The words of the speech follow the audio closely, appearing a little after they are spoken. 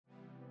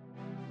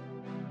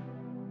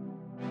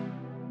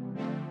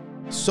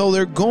So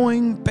they're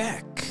going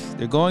back.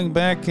 They're going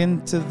back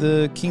into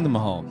the Kingdom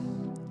Hall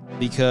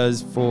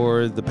because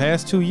for the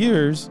past 2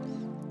 years,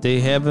 they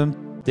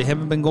haven't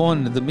been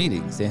going to the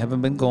meetings. They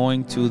haven't been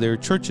going to their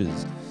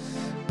churches.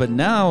 But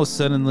now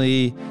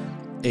suddenly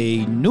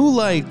a new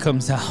light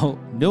comes out,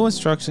 new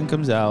instruction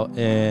comes out,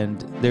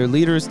 and their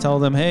leaders tell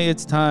them, hey,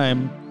 it's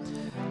time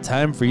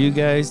for you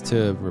guys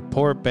to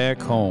report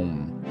back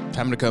home.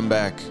 Time to come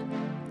back.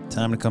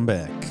 Time to come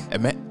back.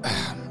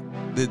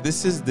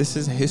 This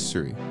is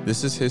history.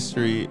 This is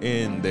history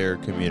in their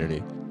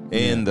community,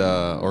 in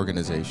the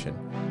organization,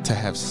 to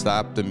have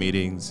stopped the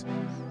meetings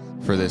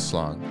for this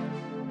long.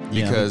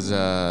 Because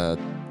I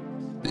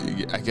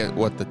get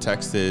what the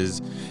text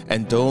is,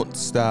 and don't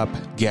stop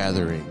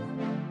gathering.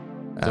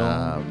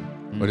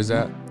 What is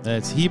that?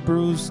 That's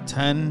Hebrews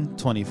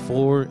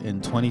 10:24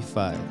 and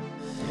 25.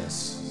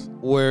 Yes.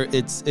 Where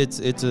it's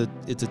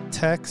a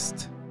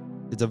text,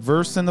 it's a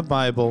verse in the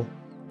Bible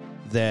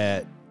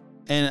that,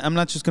 and I'm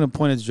not just going to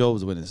point at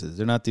Jehovah's Witnesses.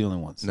 They're not the only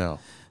ones. No.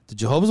 The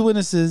Jehovah's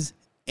Witnesses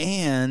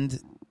and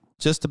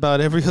just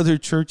about every other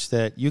church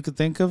that you could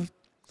think of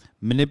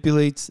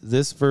manipulates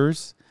this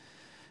verse.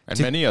 And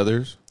many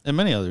others. And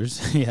many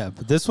others, yeah.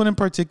 But this one in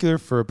particular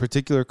for a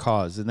particular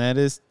cause, and that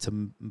is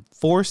to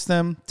force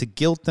them, to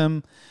guilt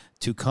them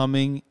to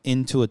coming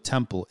into a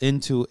temple,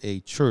 into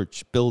a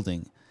church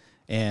building.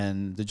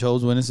 And the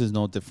Jehovah's Witnesses is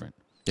no different.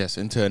 Yes,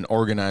 into an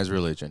organized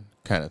religion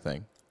kind of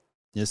thing.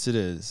 Yes, it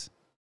is.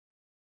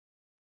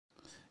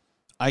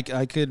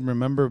 I could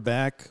remember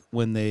back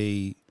when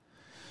they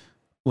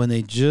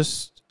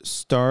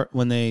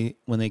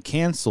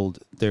canceled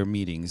their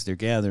meetings, their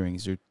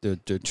gatherings,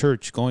 their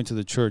church, going to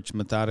the church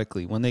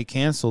methodically. When they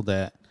canceled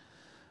that,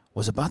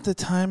 was about the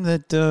time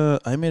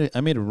that I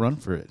made a run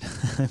for it.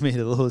 I made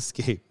a little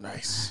escape.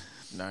 Nice.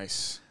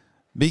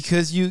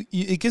 Because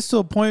it gets to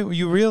a point where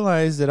you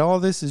realize that all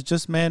this is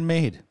just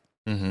man-made.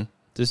 Mm-hmm.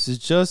 This is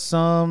just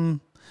some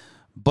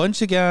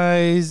bunch of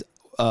guys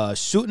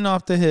shooting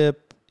off the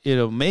hip,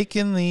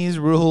 making these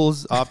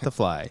rules off the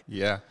fly.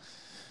 Yeah.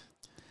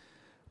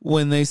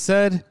 When they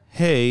said,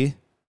 hey,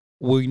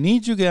 we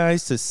need you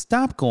guys to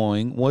stop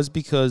going, was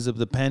because of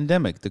the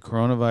pandemic, the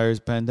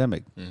coronavirus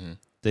pandemic. Mm-hmm.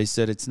 They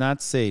said it's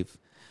not safe.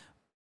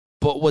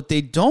 But what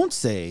they don't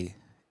say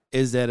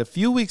is that a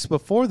few weeks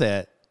before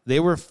that,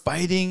 they were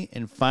fighting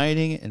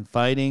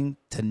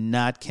to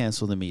not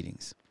cancel the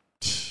meetings.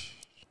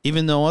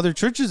 Even though other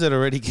churches had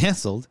already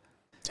canceled.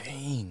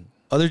 Dang.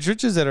 Other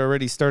churches had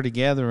already started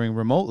gathering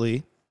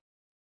remotely.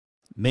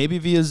 Maybe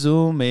via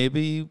Zoom,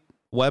 maybe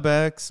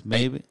WebEx,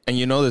 maybe. And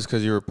you know this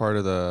because you were part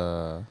of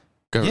the...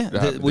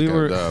 we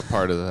were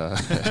part of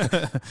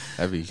the...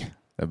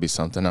 that'd be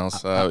something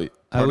else. I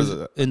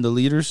was in the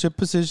leadership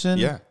position.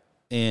 Yeah.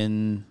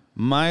 In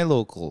my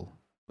local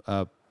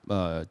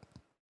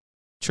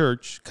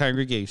church,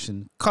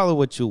 congregation, call it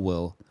what you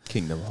will.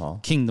 Kingdom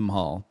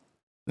Hall.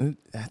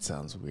 That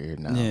sounds weird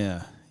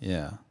now.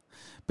 Yeah.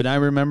 But I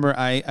remember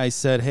I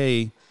said,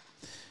 hey,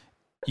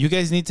 you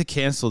guys need to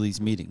cancel these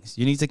meetings.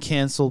 You need to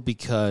cancel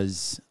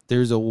because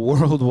there's a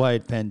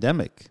worldwide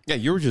pandemic. Yeah,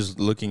 you were just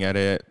looking at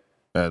it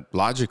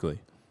logically.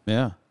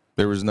 Yeah.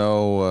 There was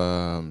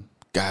no,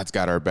 God's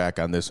got our back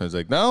on this one. It's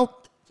like, no,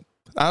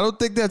 I don't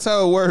think that's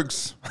how it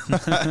works.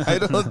 I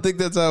don't think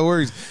that's how it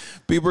works.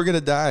 People are going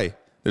to die.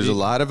 There's a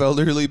lot of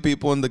elderly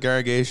people in the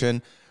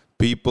congregation.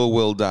 People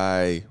will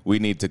die. We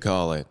need to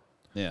call it.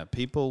 Yeah,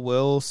 people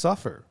will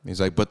suffer. He's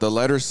like, but the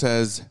letter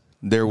says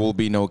there will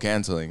be no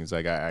canceling. He's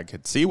like, I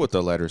could see what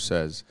the letter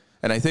says.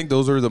 And I think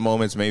those are the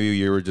moments maybe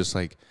you were just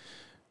like,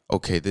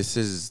 okay, this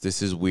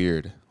is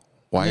weird.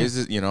 Why is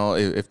it,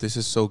 if this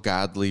is so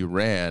godly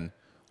ran,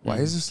 why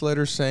is this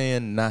letter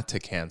saying not to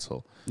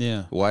cancel?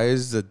 Yeah. Why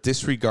is the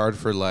disregard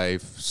for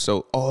life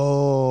so,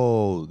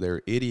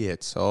 they're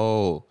idiots.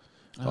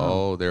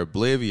 They're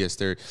oblivious.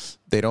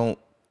 They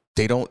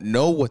don't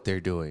know what they're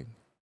doing.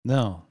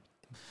 No.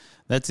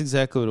 That's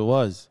exactly what it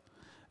was.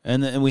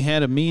 And we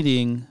had a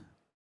meeting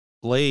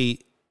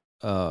late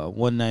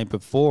one night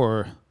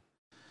before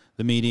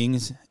the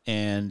meetings,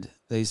 and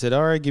they said,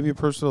 all right, give your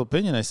personal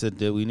opinion. I said,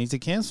 we need to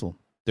cancel.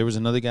 There was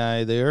another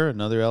guy there,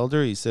 another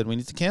elder. He said, we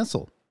need to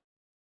cancel.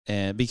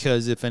 And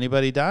because if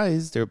anybody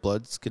dies, their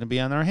blood's going to be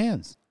on our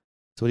hands.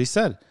 That's what he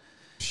said.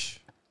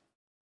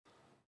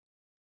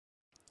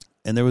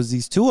 And there was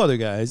these two other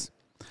guys,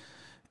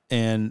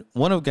 and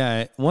one of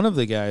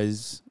the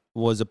guys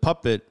was a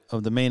puppet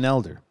of the main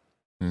elder,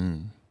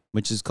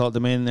 which is called, the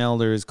main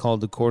elder is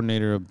called the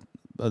coordinator of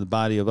the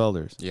body of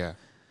elders. Yeah.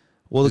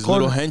 Well, his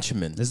little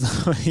henchman. A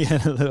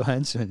little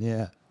henchman,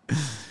 yeah.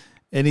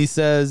 And he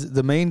says,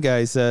 the main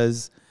guy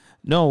says,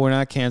 no, we're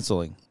not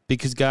canceling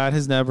because God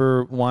has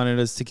never wanted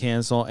us to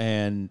cancel,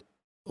 and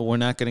we're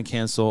not going to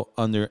cancel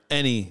under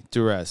any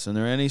duress,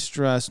 under any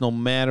stress, no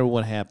matter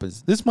what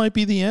happens. This might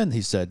be the end,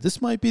 he said.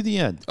 This might be the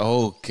end.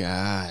 Oh,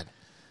 God.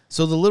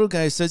 So the little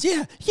guy says,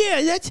 yeah,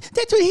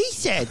 that's what he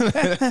said.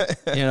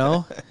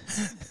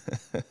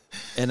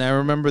 And I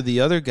remember the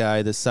other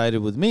guy that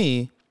sided with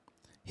me,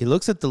 he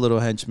looks at the little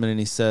henchman and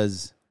he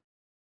says,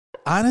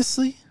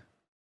 honestly,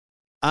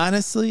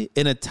 honestly,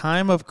 in a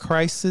time of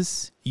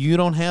crisis, you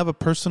don't have a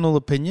personal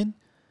opinion.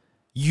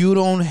 You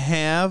don't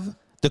have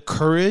the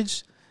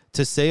courage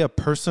to say a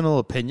personal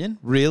opinion,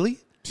 really?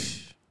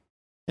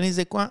 And he's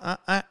like, well,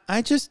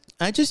 I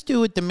just do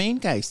what the main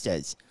guy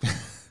says.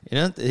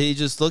 He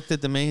just looked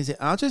at the main. He said,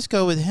 I'll just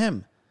go with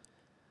him.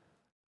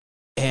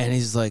 And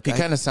he's like, he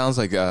kind of sounds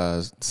like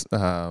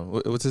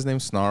what's his name,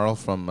 Snarl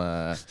from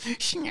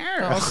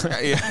Snarl.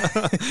 yeah,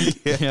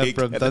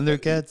 from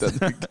Thundercats.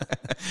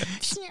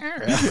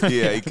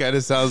 Yeah, he kind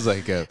of sounds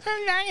like him.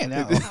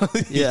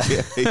 Yeah,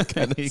 he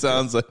kind of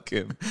sounds like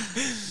him.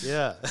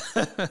 Yeah.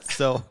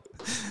 So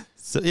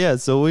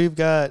we've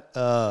got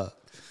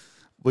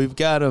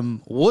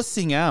him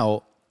wussing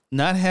out.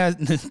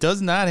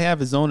 Does not have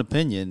his own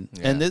opinion,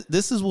 and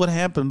this is what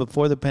happened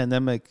before the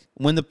pandemic.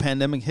 When the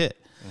pandemic hit.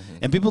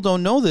 And people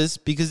don't know this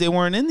because they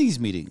weren't in these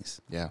meetings.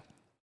 Yeah.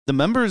 The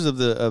members of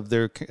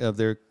their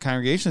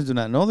congregations do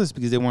not know this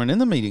because they weren't in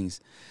the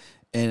meetings.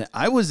 And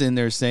I was in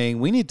there saying,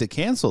 we need to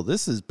cancel.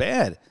 This is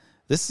bad.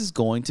 This is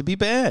going to be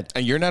bad.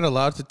 And you're not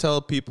allowed to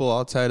tell people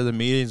outside of the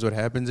meetings what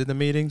happens in the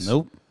meetings?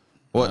 Nope.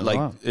 What,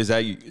 like, is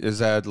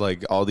that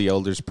like all the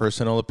elders'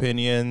 personal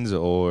opinions,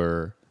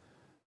 or?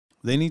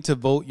 They need to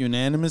vote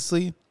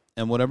unanimously,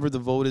 and whatever the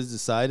vote is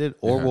decided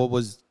or what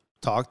was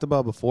talked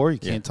about before, you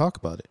can't talk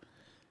about it.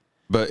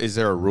 But is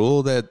there a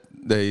rule that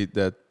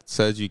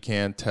says you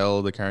can't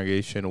tell the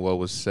congregation what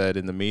was said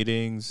in the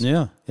meetings?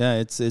 Yeah,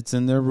 it's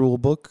in their rule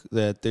book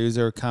that these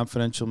are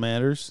confidential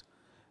matters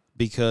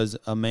because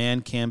a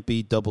man can't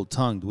be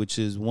double-tongued, which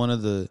is one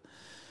of the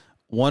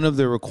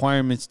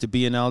requirements to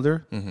be an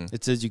elder. Mm-hmm.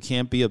 It says you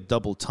can't be of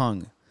double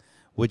tongue,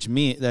 which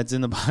means that's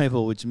in the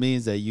Bible, which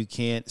means that you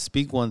can't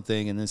speak one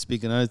thing and then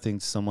speak another thing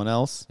to someone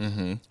else,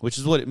 which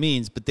is what it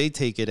means. But they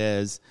take it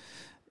as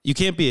you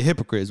can't be a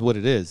hypocrite is what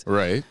it is.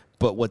 Right.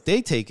 But what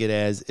they take it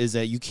as is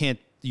that you can't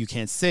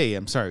say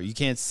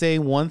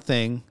one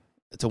thing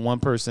to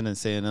one person and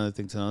say another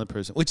thing to another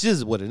person, which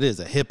is what it is,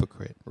 a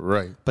hypocrite.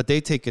 Right. But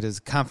they take it as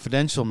a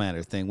confidential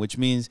matter thing, which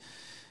means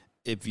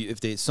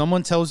if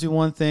someone tells you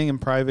one thing in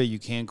private, you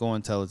can't go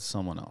and tell it to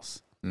someone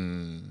else.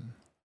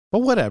 But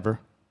whatever.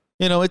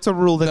 It's a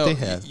rule that they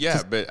have.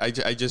 Yeah, but I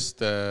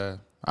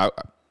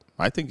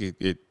think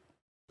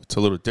it's a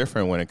little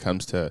different when it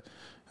comes to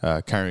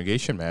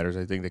congregation matters.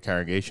 I think the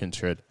congregation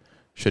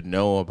should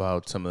know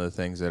about some of the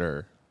things that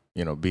are,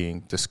 being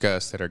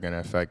discussed that are going to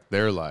affect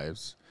their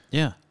lives.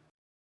 Yeah.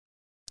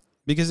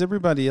 Because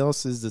everybody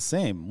else is the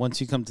same. Once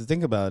you come to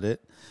think about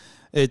it,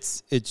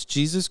 it's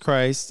Jesus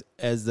Christ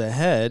as the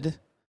head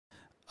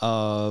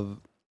of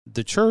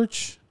the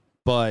church,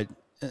 but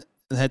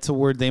that's a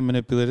word they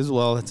manipulate as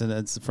well.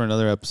 That's for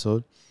another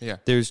episode. Yeah.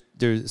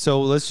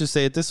 So let's just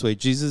say it this way.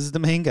 Jesus is the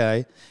main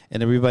guy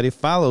and everybody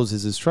follows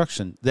his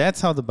instruction.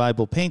 That's how the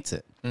Bible paints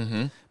it.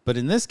 Mm-hmm. But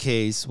in this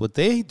case, what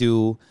they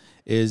do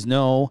is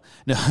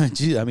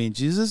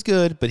Jesus is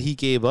good, but he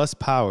gave us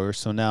power.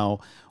 So now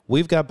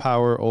we've got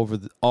power over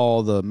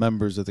all the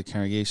members of the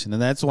congregation.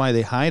 And that's why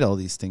they hide all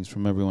these things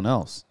from everyone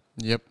else.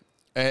 Yep.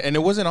 And it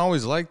wasn't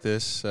always like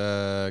this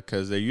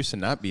because there used to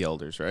not be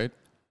elders, right?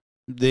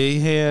 They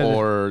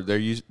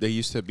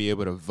used to be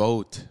able to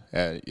vote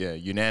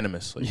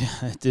unanimously.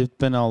 Yeah, it's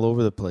been all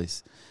over the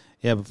place.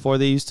 Yeah, before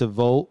they used to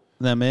vote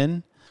them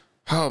in.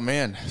 Oh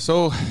man.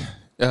 So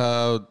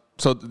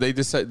they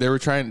decided they were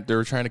trying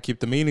to keep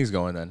the meetings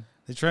going then.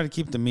 They try to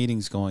keep the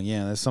meetings going.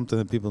 Yeah, that's something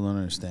that people don't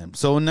understand.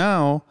 So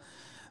now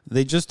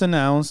they just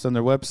announced on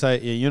their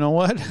website, you know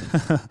what?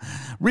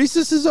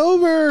 Recess is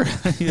over.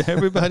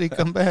 Everybody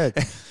come back.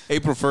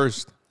 April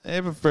 1st.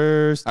 April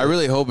 1st. I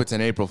really hope it's an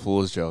April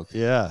Fool's joke.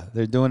 Yeah,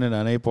 they're doing it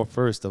on April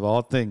 1st of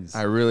all things.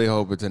 I really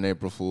hope it's an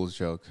April Fool's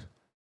joke.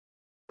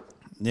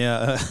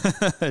 Yeah,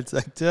 it's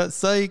like,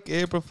 psych,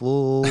 April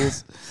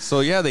Fools.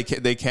 So, yeah,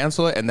 they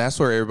cancel it, and that's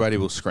where everybody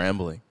was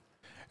scrambling.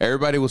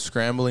 Everybody was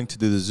scrambling to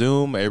do the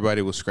Zoom.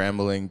 Everybody was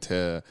scrambling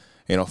to,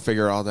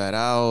 figure all that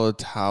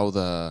out, how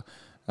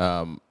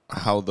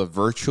the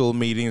virtual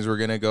meetings were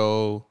going to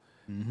go.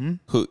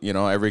 Mm-hmm.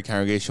 Every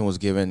congregation was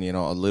given,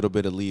 a little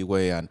bit of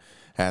leeway on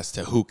as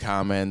to who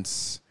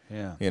comments,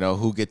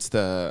 who gets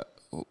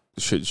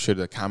should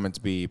the comments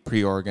be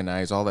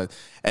pre-organized, all that.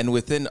 And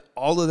within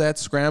all of that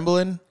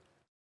scrambling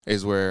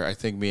is where I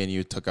think me and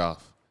you took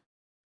off.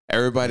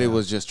 Everybody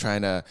was just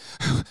trying to,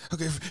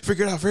 okay,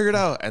 figure it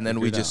out. And then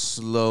we just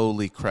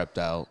slowly crept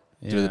out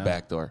through the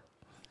back door.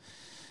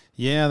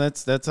 Yeah,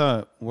 that's how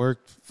it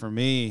worked for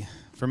me.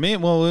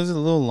 Well, it was a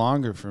little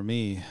longer for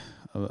me.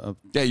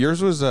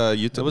 Yours was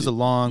it was a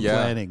long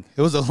planning.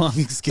 It was a long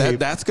escape.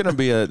 That's gonna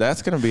be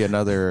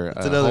another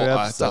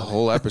episode. a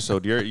whole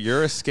episode.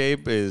 Your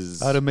escape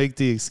is how to make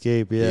the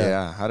escape.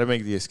 Yeah, how to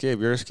make the escape.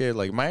 Your escape,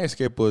 like my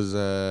escape, was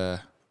there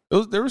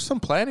was some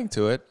planning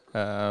to it,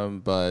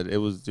 but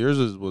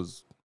yours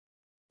was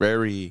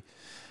very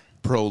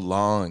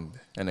prolonged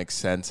and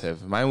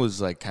extensive. Mine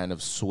was like kind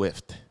of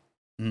swift.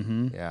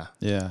 Mm-hmm.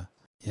 Yeah.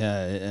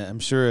 Yeah, I'm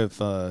sure if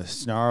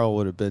Snarl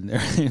would have been there,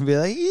 he'd be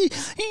like,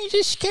 he's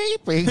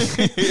escaping.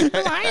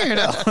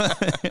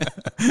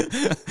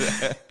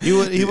 He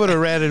would have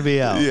ratted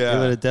me out. Yeah. He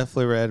would have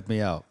definitely ratted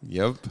me out.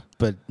 Yep.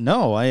 But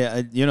no, I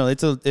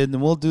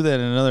and we'll do that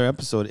in another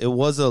episode. It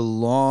was a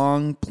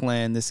long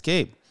planned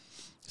escape.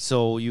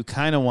 So you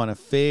kind of want to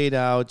fade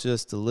out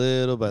just a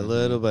little by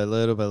little by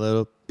little by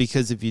little,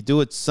 because if you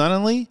do it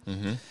suddenly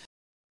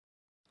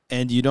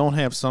and you don't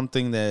have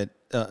something that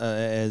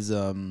as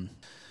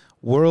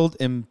world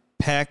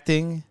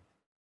impacting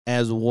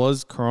as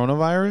was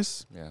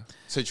coronavirus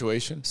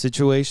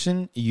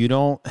situation, you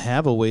don't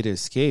have a way to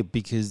escape,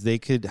 because they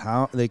could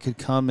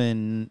come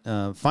and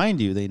find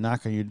you. They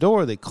knock on your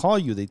door, they call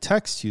you, they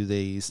text you,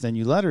 they send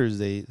you letters,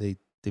 they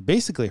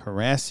basically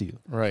harass you.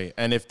 Right.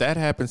 And if that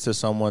happens to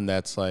someone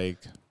that's like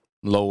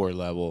lower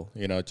level,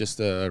 just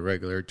a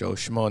regular Joe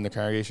Schmo in the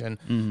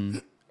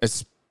congregation,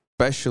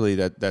 especially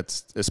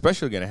that's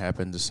especially going to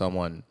happen to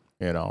someone,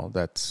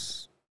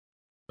 that's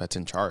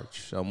in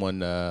charge, someone,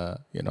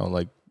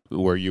 like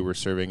where you were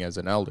serving as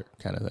an elder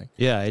kind of thing.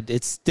 Yeah,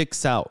 it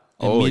sticks out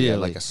immediately. Oh, yeah,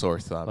 like a sore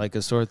thumb. Like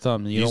a sore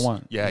thumb. You don't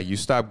want. Yeah, you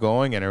stop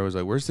going, and everyone's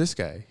like, "Where's this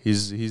guy?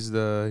 He's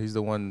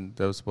the one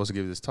that was supposed to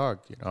give this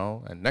talk,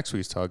 And next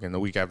week's talk, and the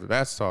week after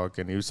that's talk,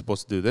 and he was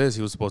supposed to do this,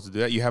 he was supposed to do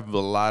that. You have a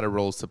lot of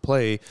roles to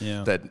play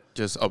that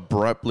just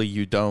abruptly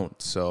you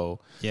don't. So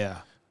yeah,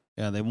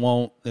 they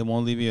won't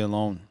leave you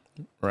alone.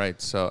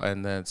 Right. So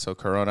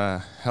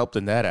Corona helped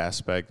in that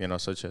aspect.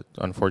 Such an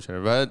unfortunate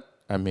event.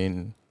 I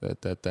mean,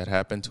 that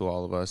happened to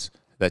all of us.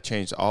 That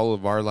changed all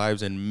of our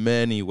lives in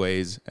many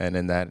ways, and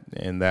in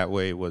that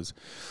way was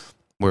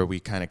where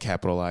we kind of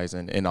capitalize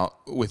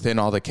within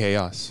all the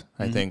chaos.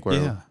 I think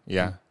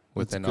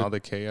within all the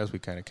chaos, we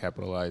kind of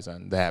capitalize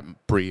on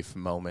that brief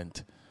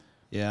moment.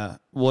 Yeah.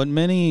 What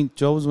many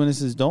Jehovah's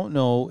Witnesses don't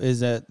know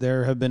is that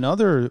there have been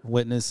other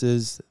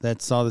witnesses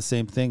that saw the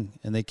same thing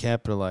and they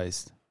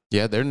capitalized.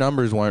 Yeah, their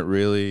numbers went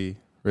really,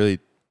 really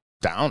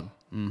down.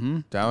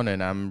 Down,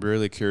 and I'm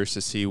really curious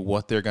to see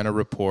what they're going to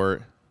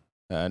report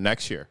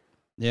next year.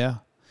 Yeah.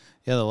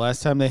 The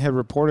last time they had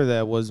reported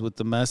that was with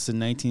the mess in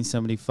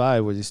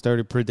 1975, where they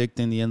started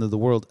predicting the end of the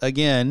world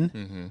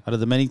again. Out of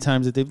the many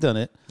times that they've done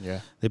it,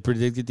 they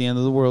predicted the end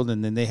of the world,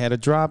 and then they had a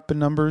drop in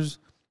numbers,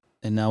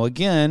 and now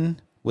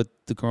again with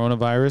the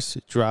coronavirus,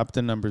 it dropped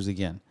the numbers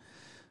again.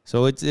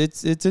 So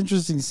it's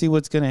interesting to see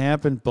what's going to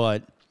happen,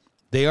 but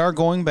they are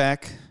going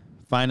back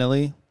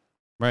finally,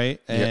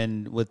 right?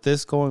 And with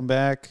this going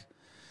back,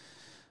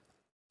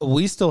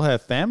 we still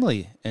have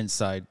family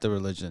inside the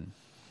religion,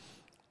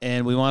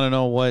 and we want to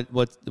know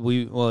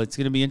it's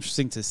going to be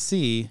interesting to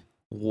see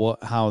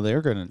how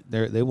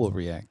they will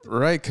react.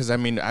 Right. Cause I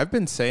mean, I've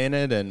been saying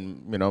it,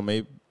 and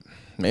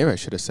maybe I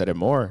should have said it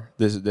more.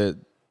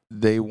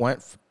 They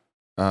went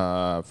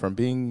from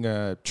being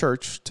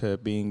church to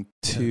being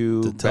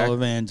the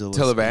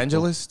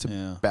televangelists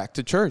to back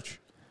to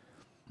church.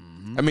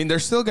 I mean, they're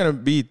still going to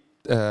be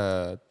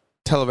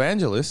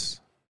televangelists,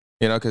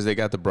 because they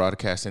got the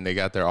broadcasting, they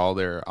got all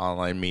their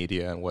online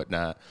media and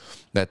whatnot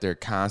that they're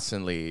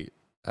constantly,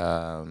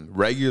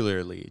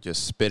 regularly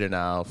just spitting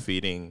out,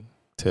 feeding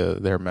to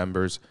their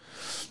members.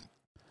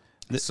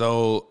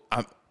 So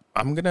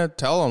I'm gonna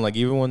tell them, like,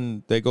 even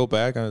when they go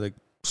back, I'm like,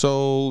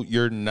 so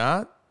you're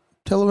not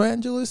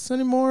televangelists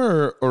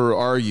anymore, or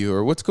are you,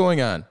 or what's going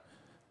on?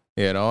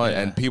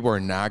 And people are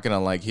not gonna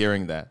like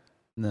hearing that.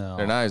 No,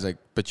 they're not. He's like,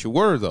 but you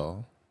were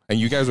though, and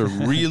you guys are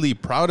really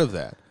proud of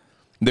that.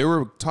 There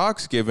were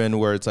talks given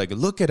where it's like,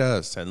 look at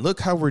us and look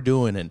how we're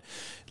doing, and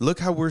look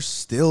how we're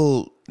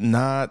still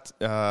not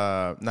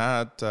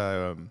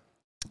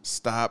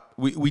stop.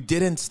 We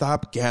didn't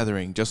stop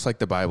gathering, just like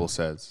the Bible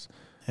says.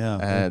 Yeah,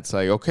 and it's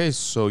like, okay,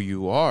 so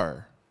you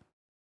are.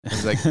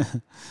 It's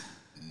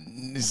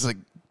like,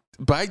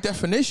 by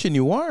definition,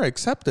 you are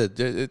accepted.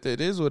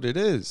 It is what it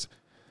is.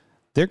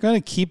 They're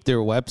gonna keep their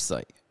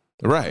website,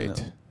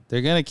 right?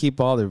 They're gonna keep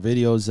all their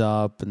videos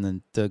up, and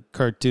then the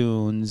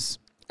cartoons.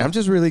 I'm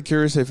just really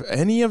curious if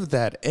any of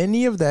that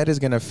is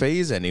going to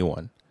phase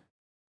anyone,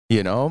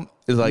 It's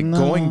like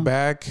going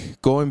back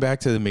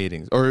to the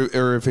meetings,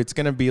 or if it's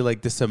going to be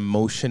like this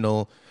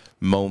emotional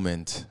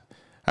moment.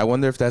 I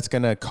wonder if that's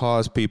going to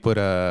cause people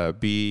to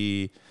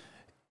be,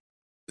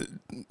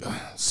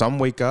 some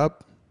wake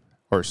up,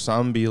 or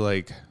some be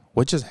like,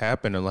 what just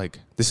happened? And like,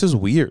 this is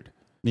weird.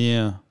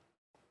 Yeah.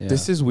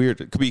 This is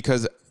weird,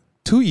 because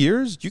 2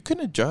 years, you can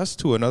adjust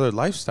to another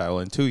lifestyle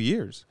in 2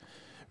 years.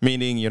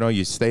 Meaning,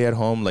 you stay at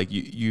home, like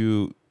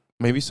you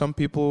maybe some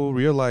people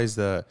realize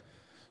the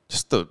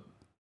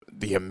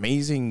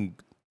amazing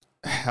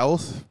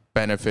health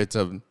benefits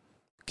of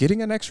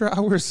getting an extra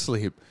hour's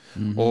sleep,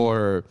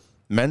 or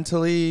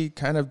mentally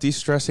kind of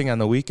de-stressing on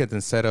the weekend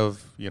instead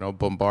of,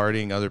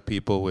 bombarding other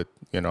people with,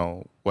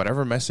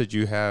 whatever message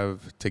you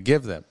have to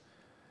give them.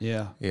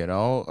 Yeah.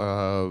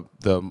 The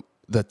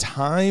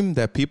time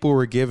that people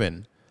were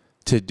given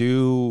to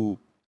do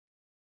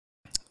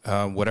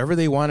whatever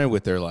they wanted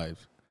with their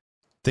life.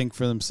 Think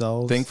for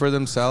themselves.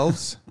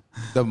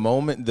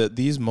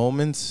 These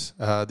moments,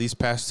 these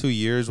past 2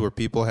 years where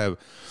people have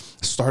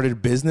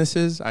started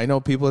businesses. I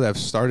know people that have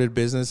started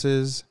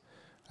businesses.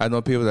 I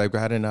know people that have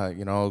gotten,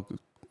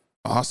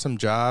 awesome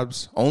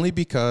jobs only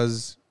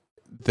because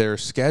their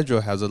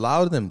schedule has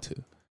allowed them to.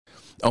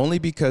 Only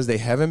because they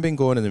haven't been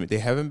going to them. They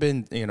haven't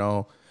been,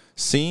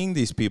 seeing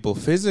these people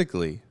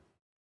physically,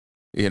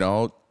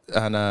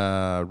 on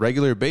a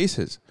regular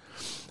basis.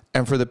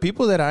 And for the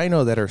people that I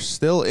know that are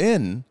still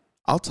in,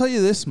 I'll tell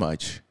you this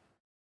much.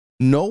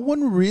 No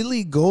one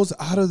really goes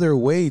out of their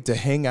way to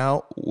hang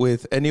out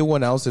with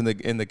anyone else in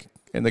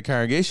the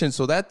congregation.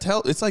 So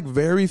it's like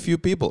very few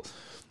people.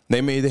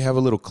 They have a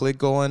little clique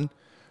going,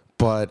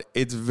 but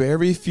it's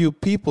very few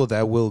people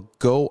that will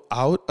go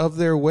out of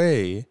their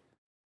way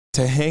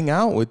to hang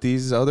out with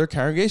these other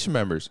congregation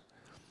members.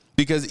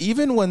 Because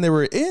even when they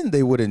were in,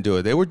 they wouldn't do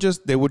it. They would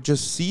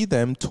just see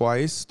them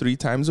 2-3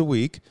 times a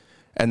week.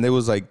 And it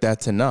was like,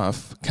 that's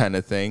enough kind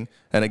of thing.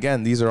 And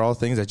again, these are all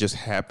things that just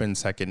happen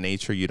second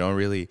nature. You don't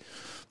really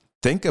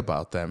think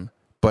about them.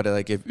 But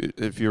like,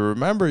 if you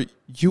remember,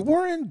 you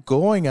weren't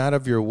going out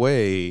of your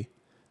way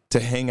to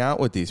hang out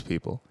with these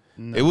people.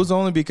 No. It was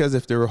only because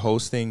if they were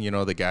hosting,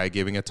 the guy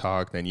giving a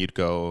talk, then you'd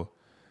go.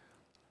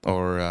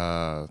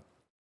 Or,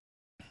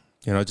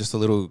 just a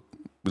little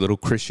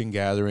Christian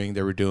gathering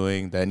they were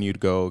doing, then you'd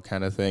go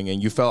kind of thing.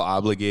 And you felt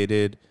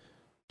obligated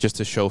just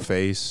to show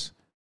face.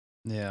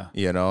 Yeah.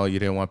 You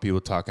didn't want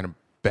people talking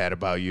bad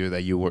about you,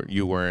 that you weren't,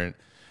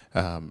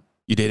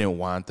 you didn't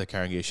want the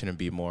congregation to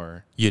be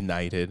more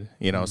united,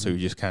 so you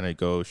just kind of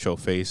go show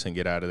face and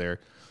get out of there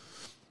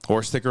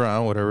or stick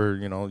around, whatever,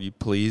 you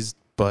please.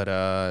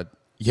 But,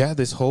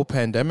 this whole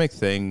pandemic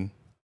thing,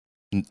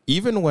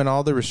 even when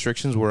all the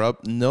restrictions were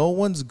up, no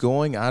one's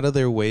going out of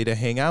their way to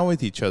hang out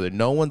with each other.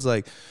 No one's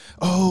like,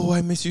 oh,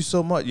 I miss you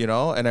so much,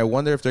 And I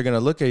wonder if they're going to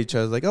look at each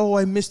other like, oh,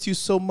 I missed you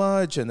so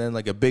much. And then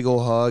like a big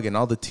old hug and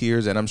all the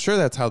tears. And I'm sure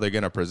that's how they're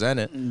going to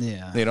present it.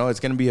 Yeah. It's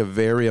going to be a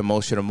very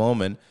emotional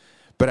moment.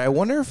 But I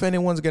wonder if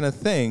anyone's going to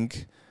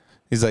think,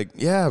 he's like,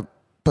 yeah,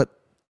 but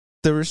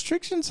the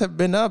restrictions have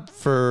been up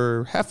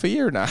for half a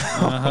year now.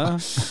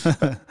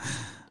 Uh-huh.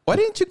 Why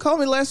didn't you call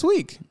me last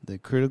week? The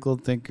critical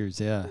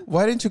thinkers, yeah.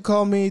 Why didn't you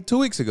call me 2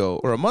 weeks ago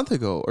or a month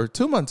ago or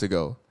 2 months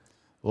ago?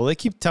 Well, they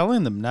keep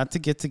telling them not to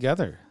get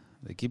together.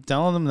 They keep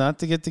telling them not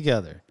to get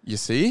together. You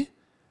see?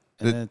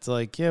 And it's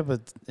like, yeah,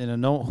 but,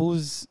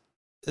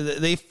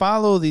 they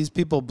follow these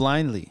people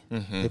blindly.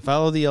 Mm-hmm. They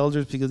follow the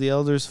elders because the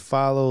elders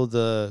follow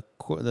the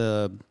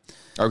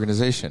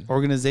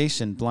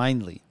organization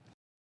blindly.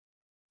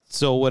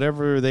 So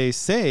whatever they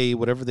say,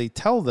 whatever they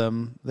tell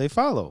them, they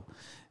follow.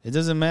 It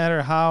doesn't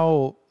matter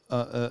how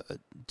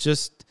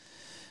just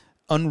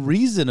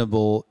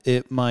unreasonable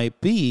it might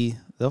be,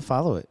 they'll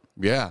follow it.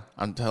 Yeah,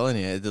 I'm telling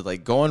you,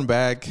 like going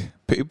back,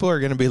 people are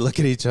going to be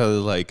looking at each other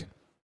like,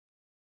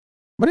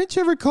 why didn't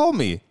you ever call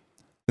me?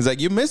 It's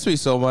like, you miss me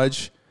so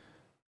much.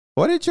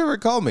 Why didn't you ever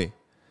call me?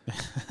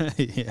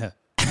 Yeah.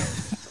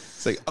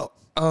 It's like,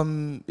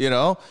 and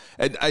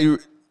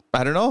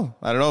I don't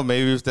know.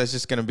 Maybe that's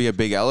just going to be a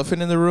big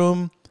elephant in the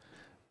room.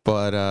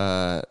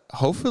 But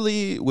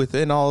hopefully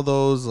within all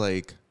those,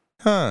 like,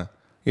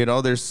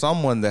 there's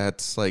someone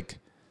that's like,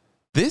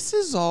 this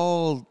is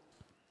all,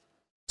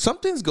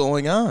 something's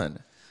going on.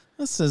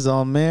 This is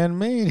all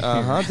man-made.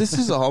 This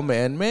is all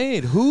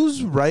man-made.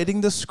 Who's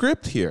writing the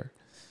script here?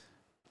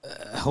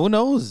 Who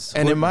knows?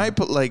 And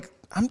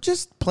I'm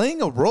just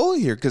playing a role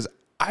here because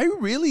I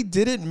really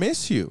didn't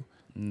miss you.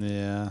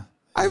 Yeah.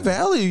 I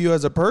value you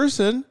as a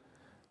person.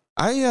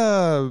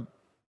 If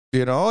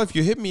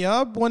you hit me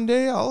up one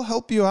day, I'll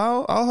help you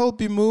out. I'll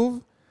help you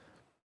move.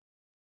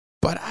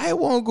 But I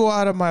won't go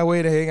out of my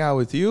way to hang out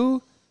with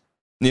you,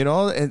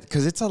 and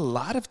because it's a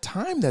lot of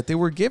time that they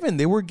were given.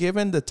 They were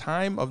given the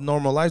time of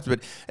normal lives.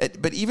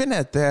 But even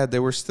at that, they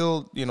were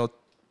still,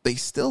 they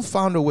still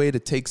found a way to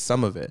take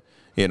some of it.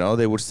 They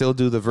would still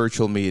do the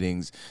virtual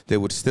meetings. They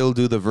would still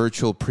do the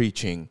virtual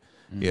preaching,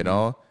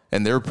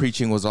 and their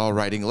preaching was all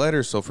writing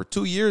letters. So for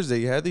 2 years,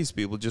 they had these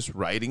people just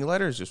writing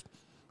letters, just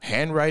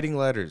handwriting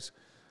letters.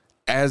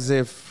 As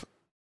if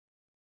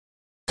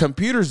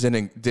computers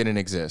didn't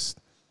exist.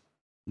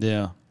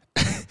 Yeah.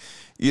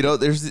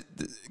 There's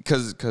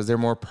because they're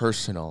more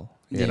personal,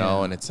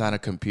 and it's not a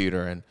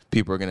computer and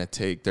people are going to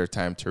take their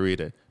time to read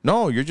it.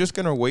 No, you're just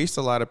going to waste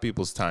a lot of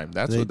people's time.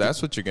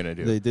 That's what you're going to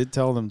do. They did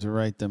tell them to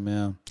write them,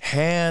 yeah.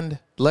 Hand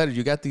letters.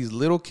 You got these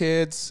little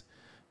kids,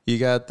 you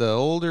got the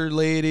older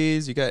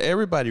ladies, you got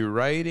everybody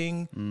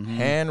writing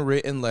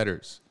handwritten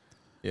letters,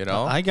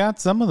 I got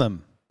some of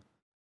them.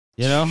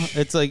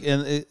 It's like,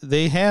 and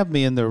they have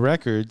me in their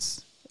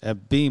records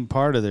at being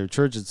part of their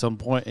church at some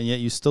point, and yet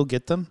you still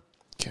get them.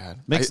 God,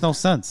 makes no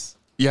sense.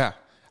 Yeah,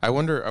 I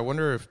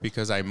wonder if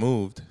because I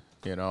moved,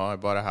 I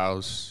bought a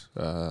house.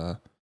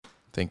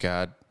 Thank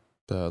God,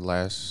 the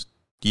last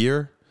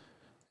year,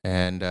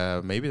 and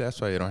maybe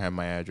that's why they don't have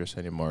my address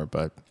anymore.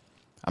 But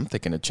I'm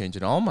thinking of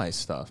changing all my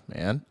stuff,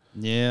 man.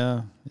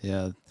 Yeah.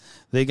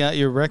 They got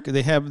your record.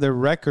 They have their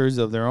records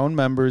of their own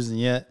members, and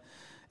yet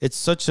it's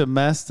such a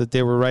mess that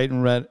they were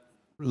writing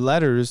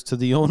letters to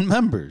the own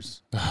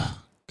members.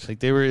 Like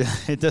they were,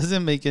 it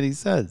doesn't make any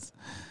sense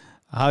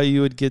how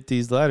you would get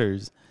these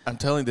letters. I'm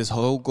telling you, this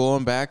whole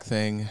going back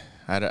thing,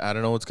 I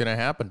don't know what's going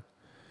to happen.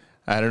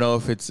 I don't know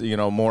if it's,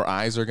 more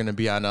eyes are going to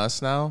be on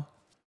us now.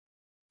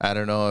 I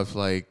don't know if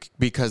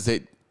because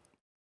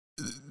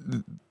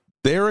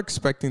they're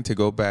expecting to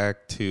go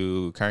back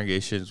to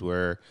congregations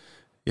where,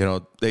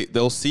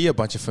 they'll see a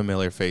bunch of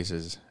familiar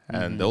faces,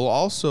 and they'll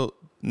also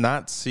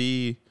not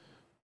see,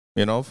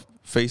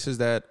 faces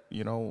that,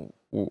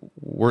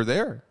 were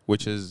there,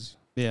 which is,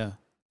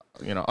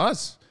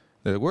 us.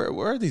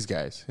 Where are these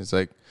guys? It's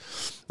like,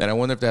 and I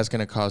wonder if that's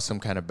going to cause some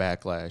kind of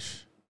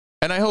backlash.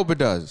 And I hope it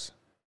does.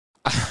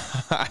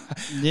 I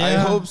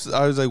hope so.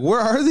 I was like, where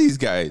are these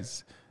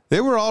guys?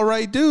 They were all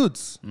right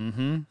dudes.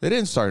 Mm-hmm. They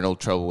didn't start no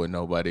trouble with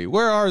nobody.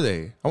 Where are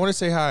they? I want to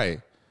say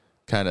hi,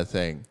 kind of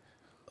thing.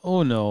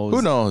 Who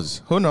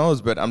knows? Who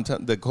knows? But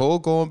the whole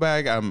going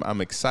back, I'm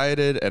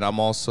excited, and I'm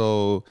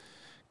also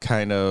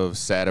kind of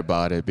sad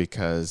about it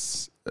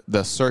because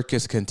the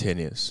circus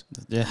continues.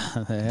 Yeah.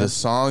 The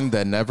song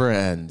that never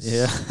ends.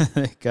 Yeah.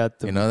 They got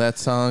the. You know that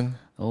song?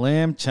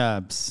 Lamb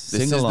chops.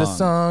 This Sing along. is the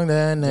song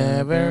that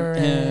never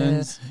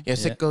ends.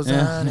 Yes, it goes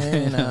on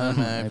and on,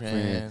 my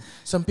friend.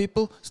 Some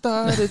people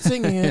started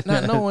singing it,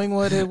 not knowing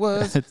what it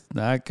was. It's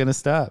not going to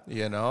stop.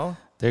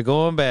 They're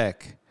going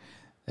back.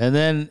 And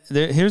then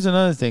here's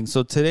another thing.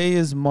 So today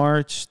is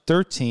March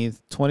 13th,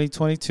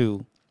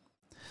 2022.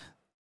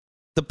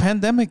 The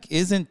pandemic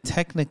isn't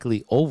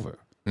technically over.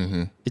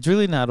 Mm-hmm. It's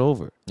really not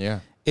over.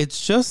 Yeah.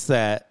 It's just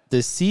that the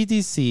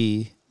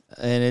CDC,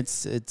 and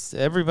it's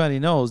everybody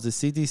knows, the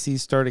CDC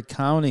started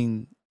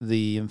counting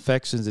the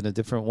infections in a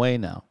different way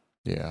now.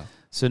 Yeah.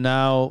 So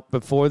now,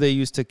 before they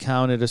used to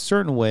count it a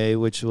certain way,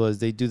 which was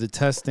they do the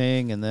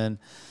testing, and then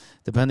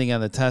depending on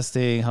the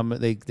testing,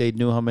 they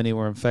knew how many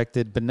were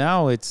infected. But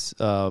now it's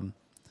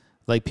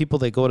like people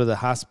that go to the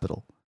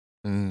hospital.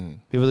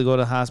 People that go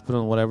to the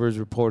hospital and whatever is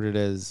reported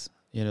as,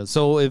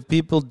 So if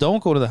people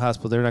don't go to the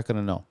hospital, they're not going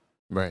to know.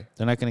 Right.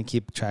 They're not going to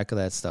keep track of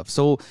that stuff.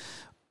 So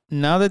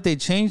now that they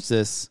changed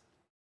this,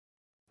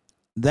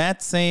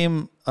 that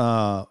same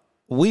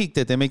week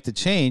that they make the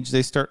change,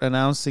 they start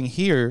announcing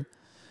here,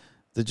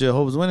 the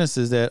Jehovah's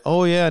Witnesses, that,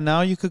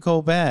 now you could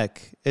go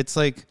back. It's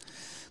like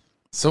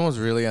someone's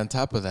really on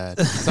top of that.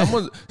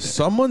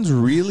 Someone's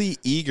really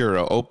eager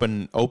to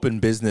open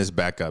business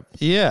back up.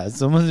 Yeah,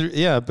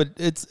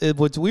 but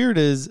what's weird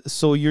is,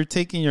 so you're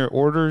taking your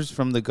orders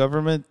from the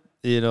government,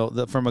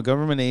 from a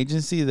government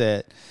agency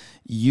that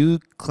you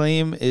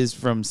claim is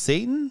from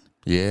Satan?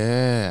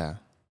 Yeah.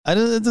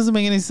 It doesn't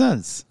make any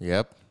sense.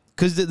 Yep.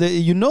 Because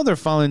they're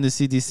following the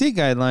CDC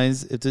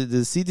guidelines. If the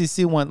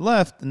CDC went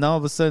left, and all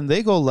of a sudden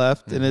they go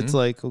left, and it's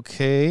like,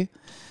 okay,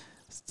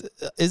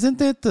 isn't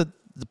that the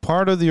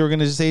part of the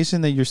organization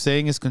that you're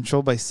saying is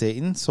controlled by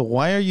Satan? So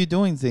why are you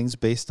doing things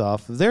based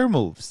off of their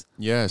moves?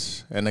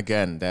 Yes, and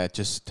again, that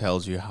just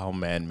tells you how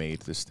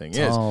man-made this thing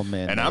is. Oh,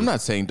 man! And I'm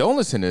not saying don't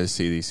listen to the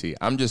CDC.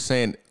 I'm just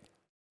saying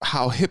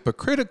how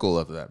hypocritical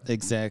of them.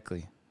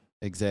 Exactly.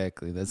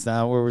 That's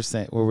not what we're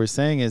saying. What we're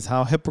saying is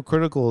how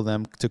hypocritical of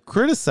them to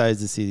criticize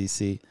the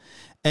CDC,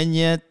 and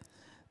yet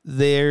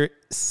they're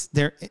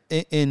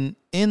in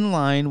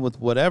line with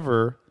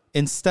whatever,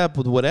 in step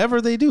with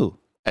whatever they do.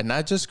 And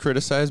not just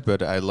criticize,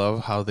 but I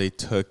love how they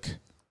took,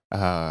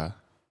 how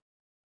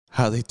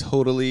they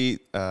totally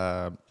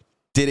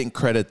didn't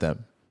credit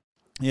them.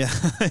 Yeah,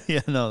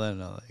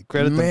 no.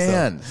 Credit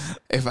themselves.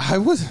 If I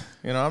was,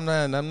 I'm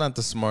not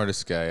the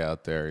smartest guy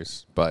out there,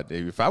 but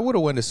if I would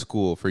have went to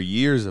school for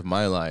years of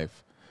my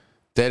life,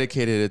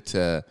 dedicated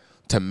it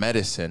to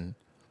medicine,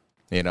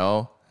 and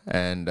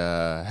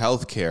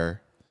healthcare,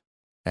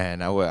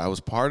 and I was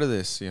part of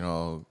this,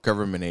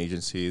 government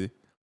agency,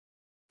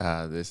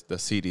 the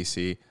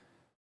CDC.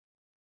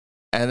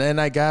 And then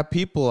I got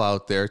people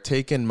out there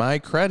taking my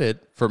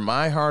credit for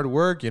my hard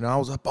work. I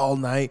was up all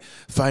night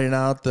finding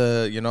out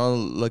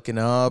looking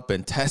up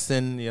and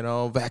testing,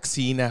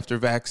 vaccine after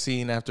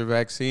vaccine after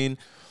vaccine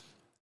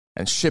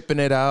and shipping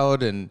it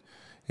out. And,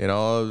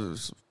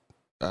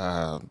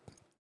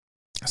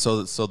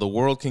 so the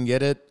world can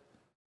get it.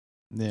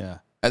 Yeah.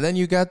 And then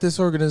you got this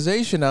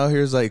organization out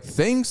here is like,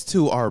 thanks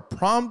to our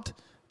prompt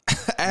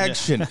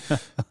action.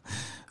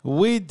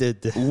 We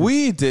did this.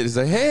 It's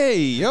like, hey,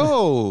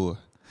 yo.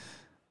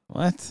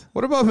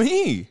 What about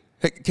me?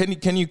 Hey,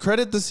 can you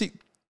credit the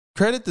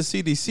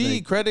CDC?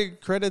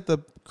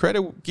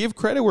 Give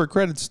credit where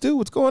credit's due.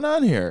 What's going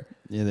on here?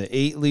 Yeah, the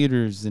 8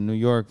 leaders in New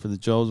York for the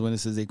Jehovah's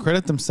Witnesses, they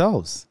credit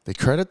themselves.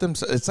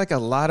 It's like a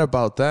lot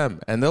about them,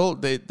 and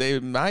they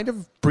might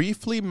have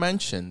briefly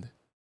mentioned,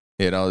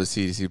 the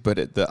CDC, but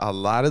a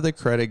lot of the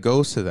credit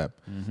goes to them,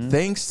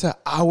 thanks to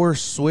our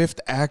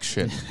swift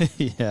action.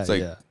 Yeah, it's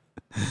like,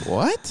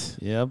 what?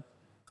 Yep.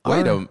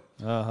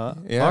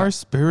 Our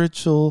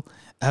spiritual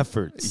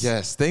efforts.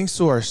 Yes, thanks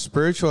to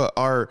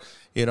our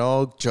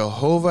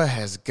Jehovah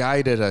has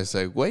guided us.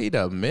 Like, wait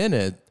a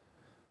minute.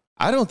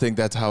 I don't think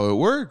that's how it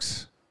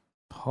works.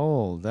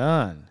 Hold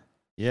on.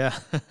 Yeah.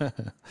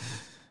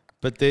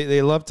 But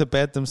they love to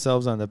pat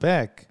themselves on the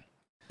back.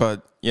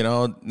 But,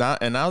 now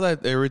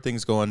that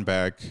everything's going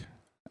back,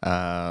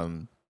 they're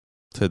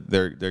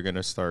going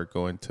to start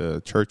going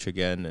to church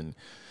again, and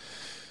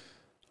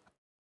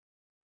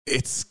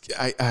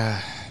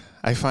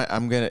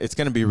it's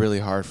gonna be really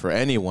hard for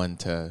anyone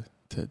to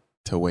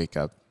wake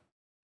up.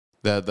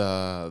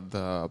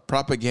 The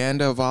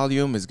propaganda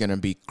volume is gonna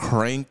be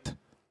cranked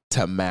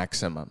to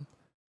maximum.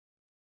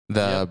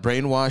 The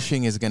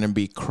brainwashing is gonna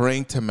be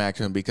cranked to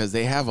maximum because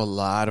they have a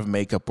lot of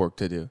makeup work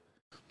to do.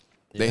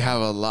 Yeah. They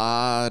have a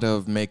lot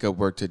of makeup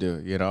work to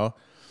do, you know?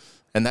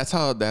 And that's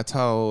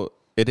how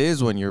it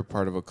is when you're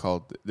part of a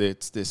cult.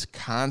 It's this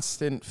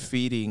constant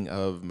feeding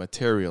of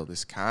material,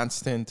 this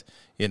constant,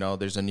 you know,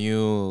 there's a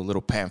new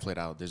little pamphlet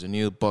out, there's a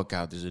new book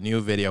out, there's a new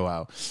video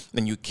out.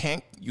 And you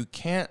can't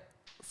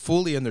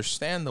fully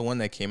understand the one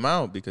that came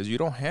out because you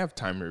don't have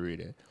time to read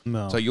it.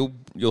 No. So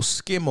you'll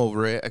skim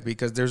over it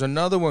because there's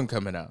another one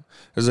coming out.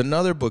 There's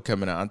another book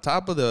coming out on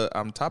top of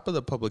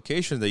the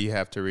publications that you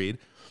have to read,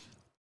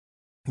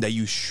 that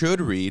you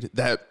should read,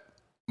 that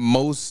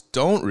most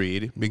don't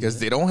read because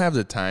they don't have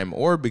the time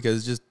or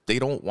because just they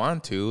don't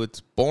want to.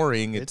 It's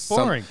boring. It's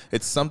boring.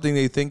 It's something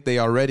they think they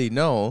already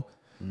know.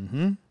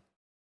 Mm-hmm.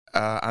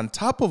 On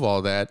top of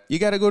all that, you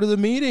got to go to the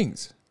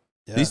meetings.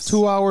 Yes. These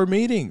 2-hour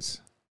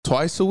meetings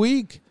twice a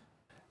week.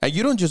 And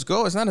you don't just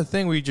go. It's not a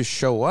thing where you just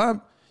show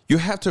up. You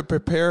have to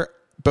prepare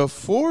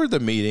before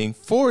the meeting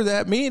for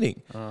that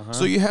meeting. Uh-huh.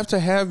 So you have to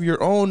have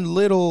your own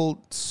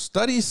little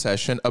study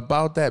session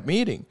about that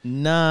meeting.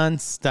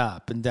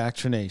 Non-stop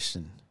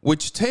indoctrination.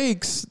 Which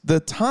takes the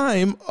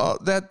time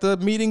that the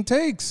meeting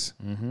takes.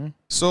 Mm-hmm.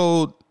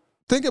 So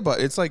think about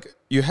it. It's like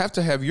you have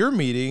to have your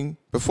meeting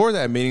before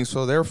that meeting.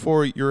 So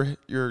therefore,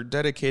 you're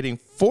dedicating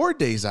 4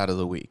 days out of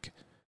the week.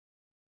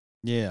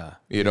 Yeah.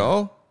 You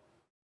know,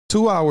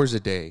 2 hours a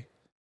day,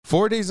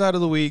 4 days out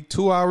of the week,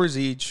 2 hours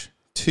each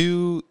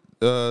to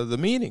the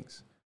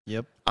meetings.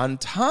 Yep. On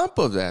top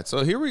of that,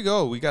 so here we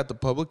go. We got the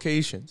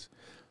publications.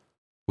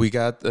 We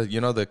got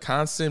the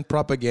constant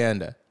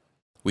propaganda.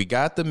 We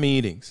got the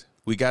meetings.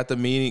 We got the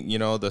meeting,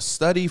 the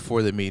study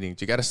for the meetings.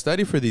 You got to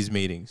study for these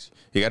meetings.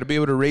 You got to be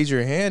able to raise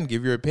your hand,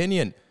 give your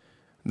opinion.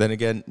 Then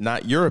again,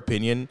 not your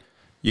opinion.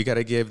 You got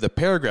to give the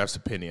paragraph's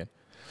opinion.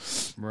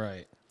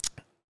 Right.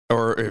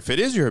 Or if it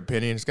is your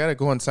opinion, it's got to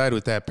coincide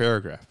with that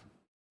paragraph.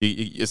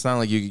 It's not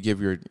like you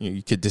could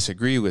you could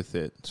disagree with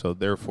it. So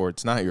therefore,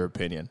 it's not your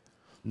opinion.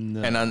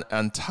 No. And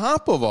on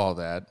top of all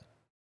that,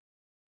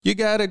 you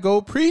got to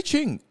go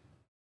preaching,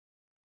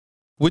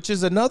 which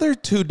is another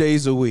 2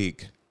 days a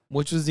week.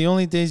 Which was the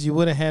only days you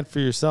would have had for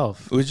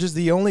yourself. Which is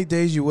the only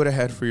days you would have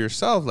had for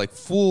yourself, like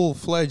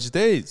full-fledged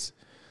days.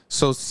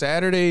 So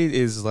Saturday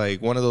is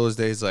like one of those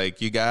days,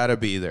 like you got to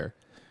be there.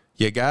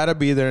 You got to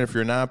be there. If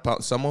you're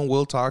not, someone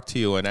will talk to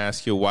you and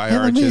ask you, why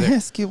aren't you there? Let me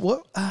ask you,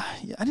 what? I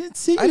didn't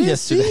see you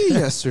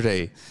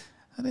yesterday.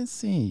 I didn't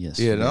see you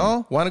yesterday. You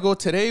know, want to go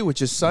today,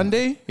 which is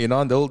Sunday? You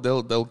know,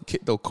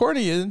 they'll corner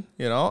you.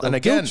 You know, they'll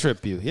guilt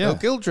trip you. Yeah, they'll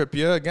guilt trip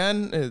you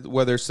again.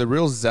 Whether it's a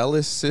real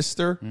zealous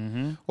sister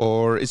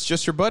or it's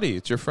just your buddy,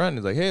 it's your friend.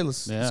 It's like, hey,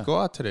 let's go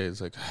out today.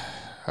 It's like,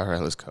 all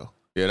right, let's go.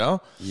 You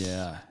know?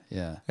 Yeah,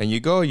 yeah. And you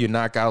go, you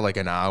knock out like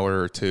an hour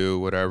or two,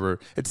 whatever.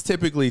 It's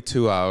typically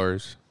 2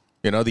 hours.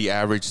 You know, the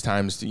average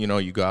times.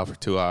 You go out for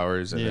 2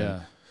 hours,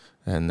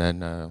 and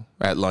then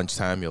at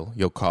lunchtime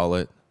you'll call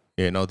it.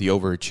 You know, the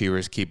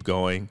overachievers keep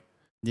going.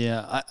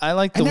 Yeah, I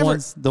like the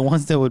ones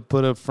that would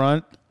put up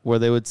front where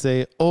they would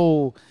say,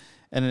 "Oh,"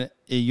 and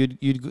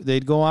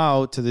they'd go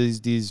out to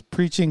these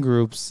preaching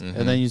groups,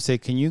 and then you'd say,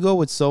 "Can you go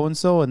with so and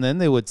so?" And then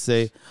they would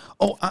say,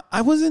 "Oh,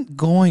 I wasn't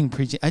going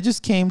preaching. I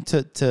just came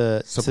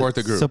to support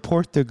the group."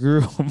 Support the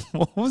group.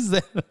 What was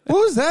that?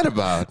 What was that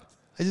about?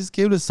 I just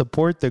came to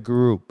support the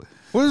group.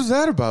 What was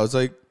that about? It's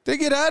like, they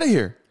get out of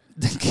here.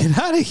 Get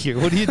out of here.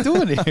 What are you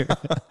doing here?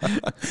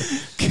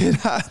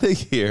 Get out of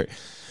here.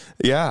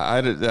 Yeah,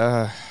 I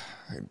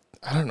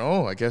don't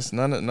know. I guess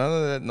none of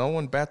that. No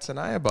one bats an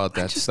eye about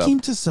that stuff. I just came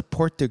to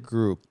support the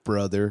group,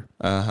 brother.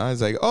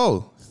 It's like,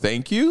 oh,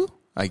 thank you,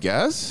 I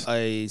guess.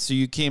 So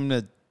you came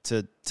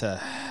to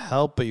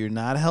help, but you're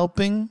not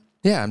helping?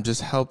 Yeah, I'm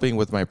just helping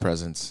with my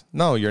presence.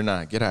 No, you're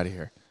not. Get out of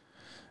here.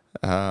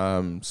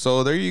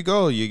 So there you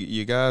go.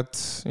 You got,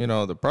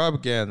 the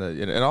propaganda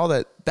and all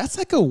that. That's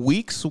like a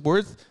week's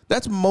worth.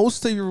 That's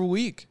most of your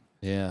week.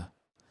 Yeah.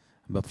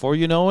 Before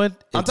you know it.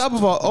 On top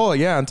of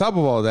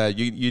all that,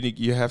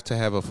 you have to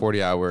have a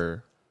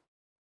 40-hour.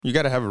 You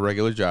got to have a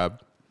regular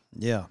job.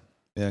 Yeah.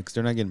 Yeah, because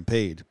they're not getting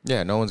paid.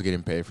 Yeah, no one's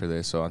getting paid for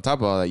this. So on top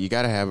of all that, you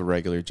got to have a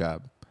regular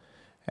job,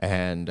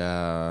 and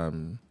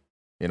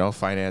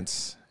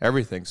finance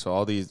everything. So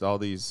all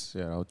these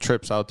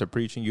trips out to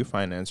preaching, you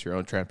finance your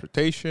own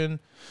transportation,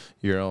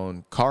 your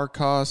own car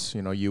costs.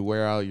 You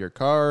wear out your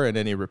car, and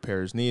any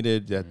repairs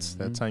needed,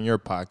 that's on your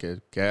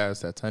pocket.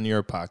 Gas, that's on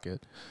your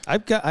pocket. I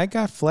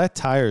got flat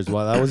tires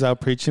while I was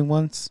out preaching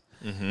once.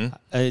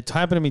 It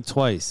happened to me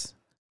twice,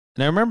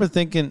 and I remember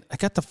thinking, I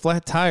got the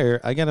flat tire.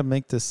 I got to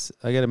make this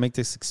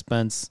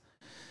expense.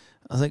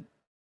 I was like,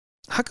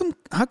 How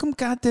come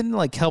God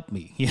didn't help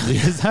me?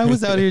 Because I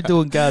was out here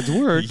doing God's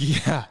work.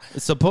 Yeah.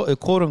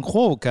 Quote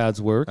unquote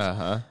God's work.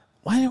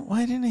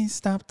 Why didn't he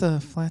stop the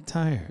flat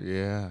tire?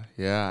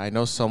 Yeah. I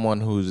know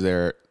someone who's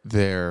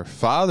their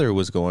father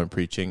was going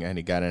preaching and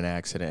he got in an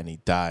accident and he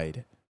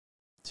died.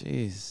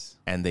 Jeez.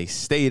 and they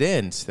stayed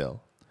in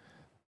still.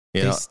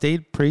 You They know?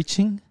 stayed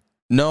preaching?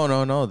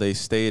 No. They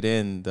stayed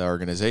in the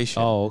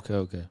organization. Oh,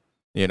 okay.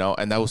 You know,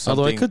 and that was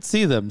something. Although I could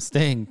see them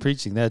staying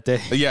preaching that day.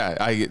 Yeah,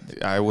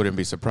 I wouldn't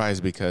be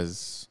surprised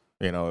because,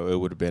 you know, it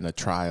would have been a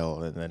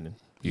trial, and then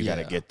you got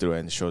to get through it,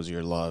 and it shows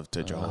your love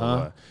to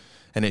Jehovah,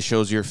 and it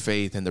shows your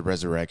faith in the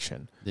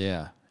resurrection.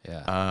 Yeah.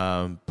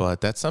 But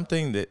that's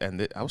something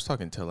that, I was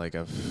talking to like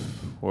a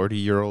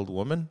 40-year-old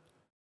woman,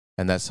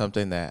 and that's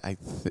something that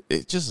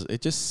it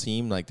just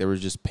seemed like there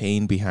was just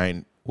pain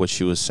behind what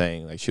she was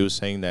saying. Like she was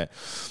saying that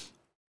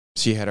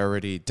she had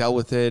already dealt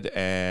with it,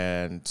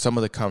 and some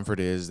of the comfort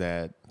is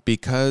that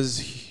because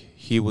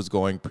he was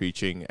going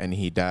preaching and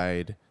he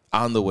died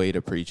on the way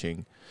to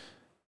preaching,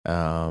 he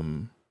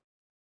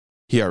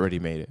already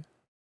made it.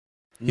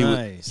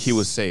 Nice. He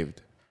was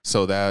saved.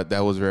 So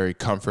that was very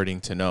comforting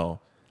to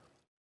know.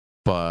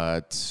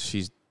 But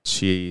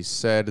she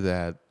said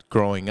that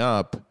growing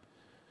up,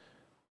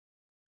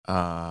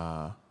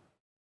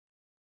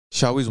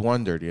 she always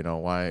wondered, you know,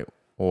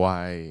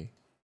 why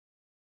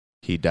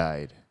he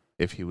died.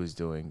 If he was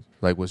doing,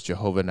 like, was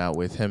Jehovah not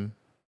with him?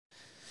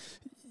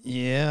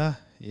 Yeah,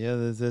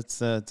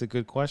 that's a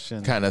good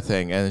question. Kind of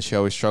thing. And she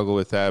always struggled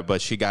with that,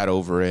 but she got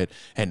over it,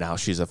 and now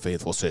she's a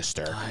faithful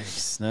sister.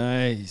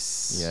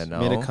 Nice. You know?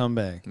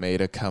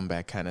 Made a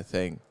comeback kind of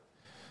thing.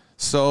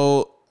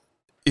 So,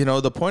 you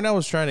know, the point I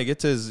was trying to get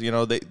to is, you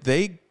know,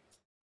 they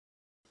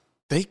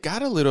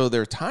got a little of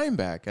their time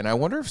back, and I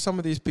wonder if some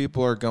of these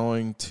people are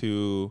going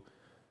to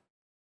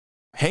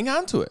hang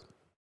on to it.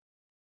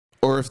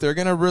 Or if they're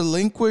going to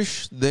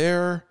relinquish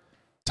their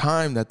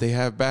time that they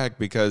have back,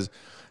 because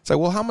it's like,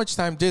 well, how much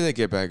time did they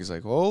get back? It's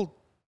like, well,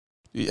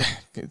 yeah,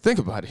 think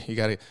about it. You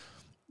got to,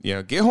 you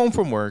know, get home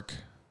from work.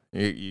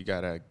 You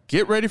got to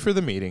get ready for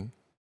the meeting.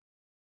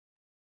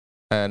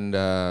 And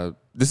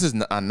this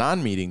is on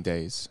non-meeting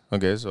days.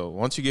 Okay, so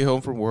once you get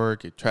home from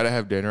work, you try to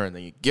have dinner, and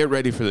then you get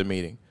ready for the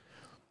meeting.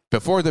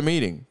 Before the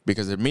meeting,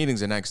 because the meeting's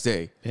the next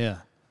day.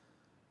 Yeah.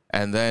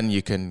 And then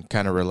you can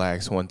kind of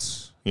relax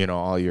once, you know,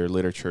 all your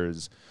literature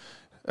is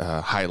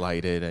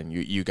highlighted and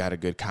you got a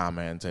good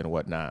comment and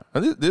whatnot.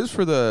 And this is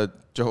for the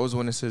Jehovah's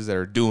Witnesses that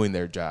are doing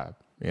their job,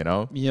 you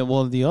know? Yeah,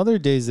 well, the other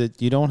days that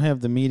you don't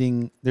have the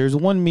meeting, there's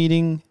one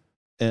meeting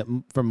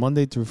from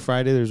Monday through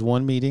Friday. There's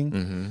one meeting.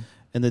 Mm-hmm.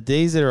 And the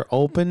days that are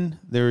open,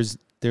 there's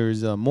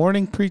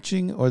morning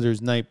preaching or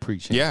there's night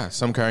preaching. Yeah,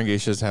 some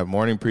congregations have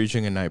morning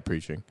preaching and night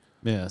preaching.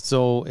 Yeah,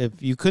 so if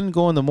you couldn't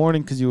go in the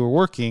morning because you were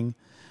working,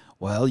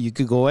 well, you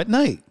could go at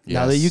night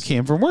now that you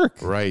came from work.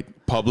 Right.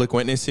 Public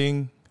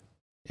witnessing.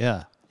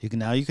 Yeah. You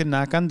can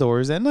knock on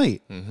doors at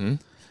night. Mm-hmm.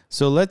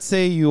 So let's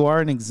say you are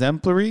an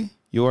exemplary.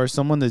 You are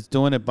someone that's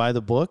doing it by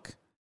the book.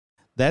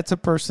 That's a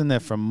person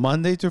that from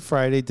Monday to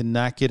Friday did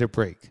not get a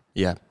break.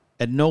 Yeah.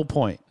 At no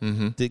point.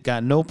 Mm-hmm. That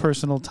got no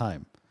personal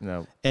time.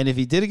 No. And if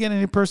he did get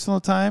any personal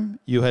time,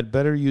 you had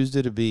better used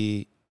it to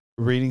be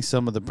reading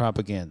some of the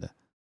propaganda.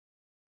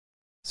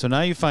 So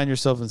now you find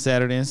yourself on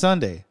Saturday and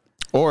Sunday.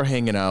 Or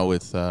hanging out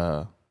with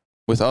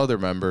other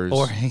members.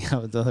 Or hang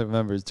out with other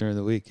members during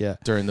the week, yeah.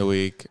 During the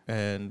week.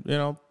 And, you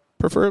know,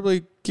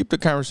 preferably keep the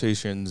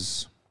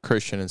conversations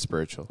Christian and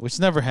spiritual. Which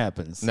never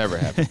happens. Never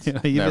happens. You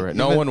know, never.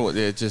 No one would.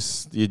 It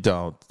just, you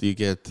don't. It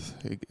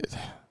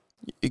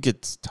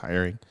gets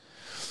tiring.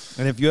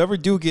 And if you ever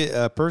do get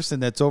a person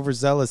that's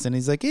overzealous and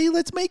he's like, hey,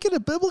 let's make it a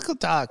biblical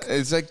talk.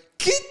 It's like,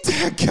 get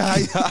that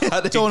guy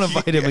out of Don't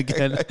invite him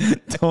again.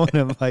 Don't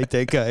invite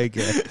that guy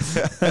again.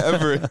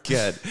 Ever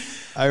again.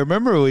 I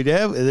remember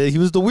he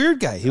was the weird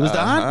guy. He was the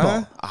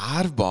oddball.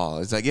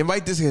 Oddball. It's like,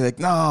 invite this guy. Like,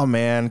 no,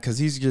 man, because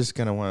he's just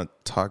going to want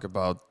to talk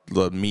about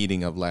the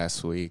meeting of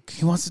last week.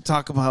 He wants to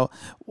talk about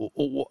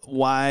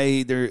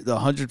why the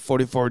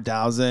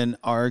 144,000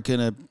 are going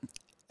to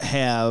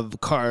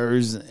have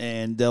cars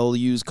and they'll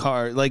use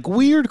cars. Like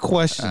weird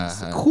questions.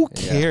 Who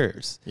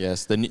cares? Yeah.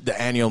 Yes, the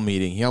annual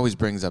meeting. He always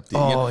brings up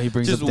the he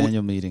brings up the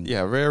annual meeting.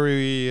 Yeah,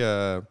 very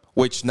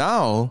which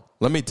now,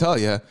 let me tell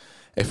you,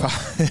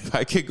 if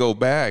I could go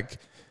back,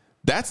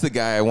 that's the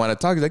guy I want to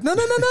talk. He's like, no.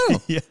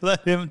 Yeah,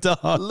 let him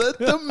talk. Let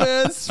the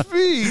man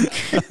speak.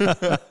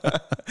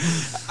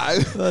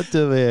 Let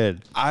the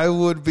man. I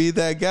would be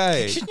that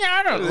guy.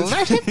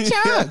 Let him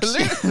talk.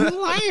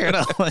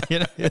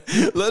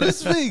 Let him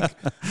speak.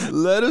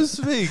 Let him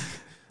speak.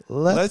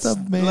 Let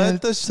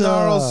the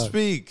snarl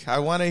speak. I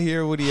want to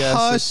hear what he has.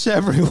 Hush,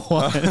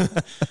 everyone.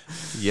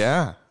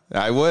 Yeah,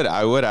 I would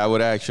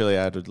actually.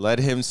 I'd let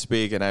him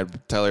speak, and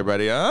I'd tell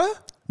everybody,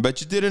 bet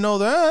you didn't know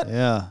that.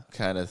 Yeah.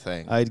 Kind of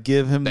thing. I'd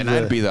give him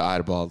I'd be the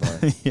oddball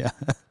one.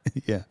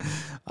 Yeah.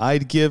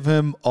 I'd give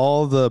him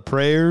all the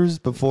prayers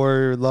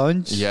before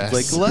lunch. Yes.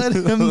 Like, let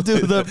him do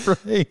the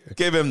prayer.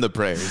 Give him the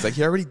prayer. He's like,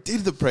 he already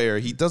did the prayer.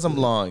 He does them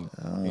long.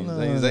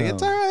 He's like,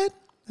 it's all right.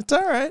 It's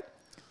all right.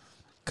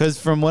 Because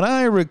from what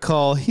I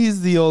recall, he's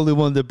the only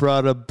one that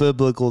brought up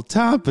biblical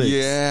topics.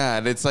 Yeah.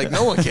 And it's like,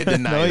 no one can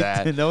deny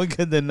that. No one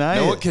can deny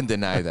No one can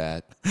deny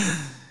that.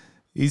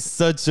 He's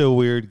such a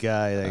weird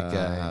guy, that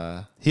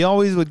guy. He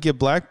always would get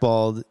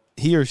blackballed,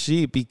 he or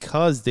she,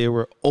 because they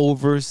were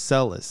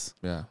overzealous.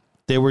 Yeah.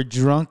 They were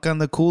drunk on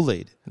the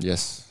Kool-Aid.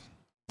 Yes.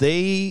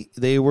 They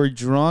were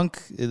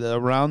drunk.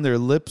 Around their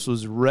lips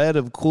was red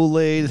of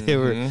Kool-Aid.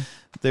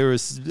 There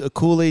was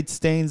Kool-Aid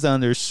stains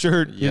on their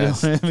shirt. You know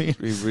what I mean?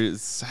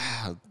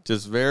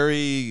 Just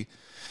very.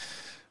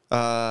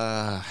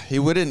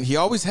 He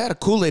always had a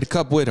Kool-Aid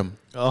cup with him.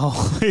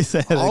 Always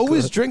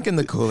drinking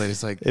the Kool-Aid.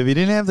 It's like, if he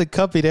didn't have the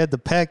cup, he'd have the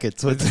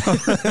packets. the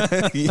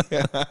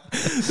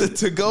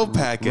to-go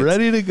packets.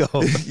 Ready to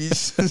go.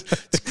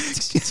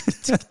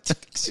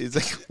 He's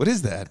like, what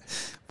is that?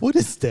 What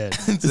is that?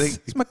 It's like,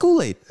 it's my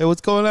Kool-Aid. Hey,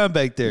 what's going on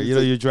back there? You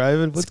know, you're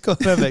driving. What's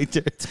going on back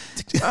there?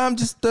 I'm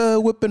just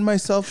whipping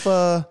myself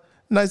a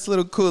nice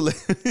little Kool-Aid.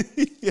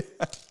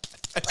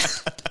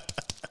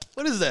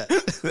 What is that?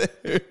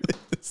 There it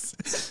is.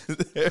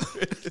 There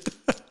it is.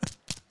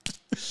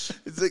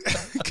 It's like,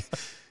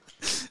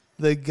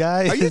 the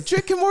guy. Are you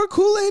drinking more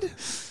Kool-Aid?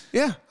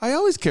 Yeah, I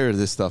always carry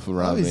this stuff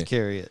around always me.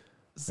 Carry it.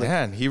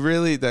 Man,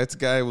 that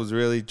guy was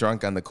really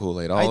drunk on the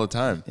Kool-Aid all the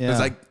time. Yeah. It's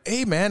like,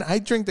 hey, man, I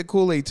drink the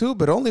Kool-Aid too,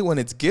 but only when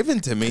it's given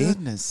to me.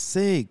 Goodness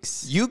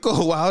sakes. You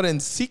go out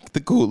and seek the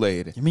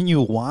Kool-Aid. You mean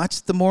you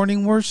watch the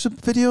morning worship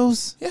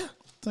videos? Yeah.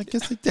 I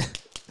guess like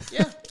that.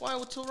 Yeah. Why?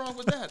 What's so wrong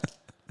with that?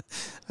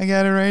 I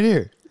got it right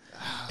here.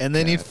 And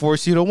then he'd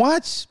force you to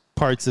watch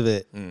parts of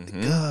it.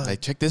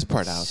 Like, check this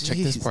part out. Jeez. Check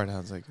this part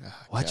out. It's like,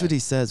 watch what he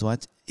says.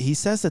 Watch. He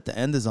says that the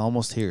end is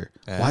almost here.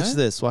 Watch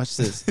this. Watch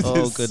this.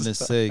 Oh, goodness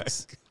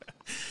sakes.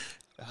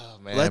 Oh,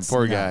 man.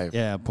 Poor guy.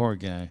 Yeah, poor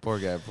guy. Poor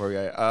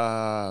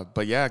guy.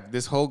 But yeah,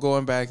 this whole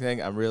going back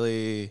thing, I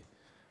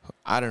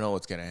don't know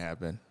what's going to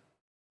happen.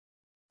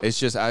 It's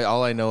just,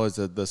 all I know is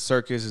that the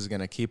circus is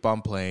going to keep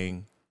on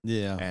playing.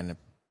 Yeah. And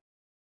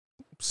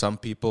some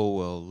people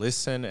will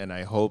listen, and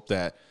I hope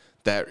that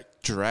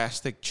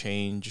drastic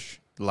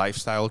change,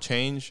 lifestyle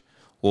change,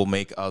 will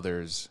make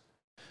others,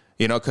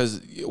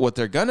 because what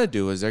they're going to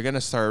do is they're going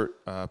to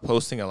start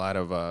posting a lot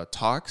of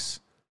talks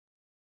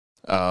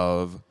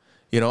of,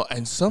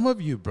 and some of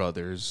you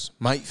brothers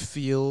might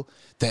feel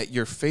that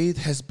your faith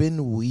has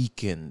been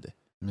weakened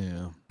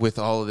with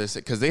all of this,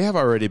 because they have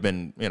already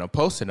been,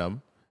 posting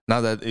them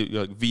now that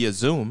via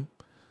Zoom.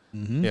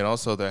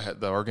 So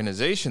the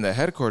organization, the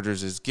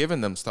headquarters, is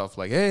giving them stuff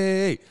like,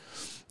 hey,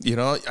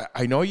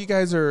 I know you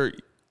guys are,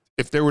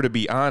 if they were to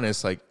be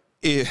honest, like,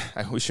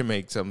 we should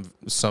make some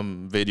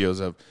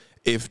videos of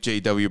if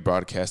JW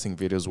Broadcasting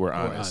videos were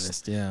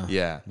honest.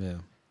 Yeah.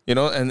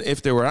 And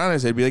if they were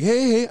honest, they'd be like,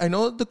 hey, I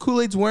know the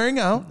Kool-Aid's wearing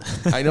out.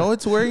 I know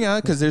it's wearing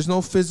out because there's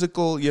no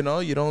physical, you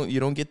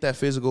don't get that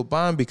physical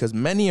bond, because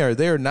many are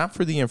there not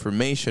for the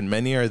information.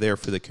 Many are there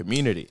for the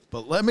community.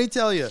 But let me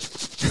tell you,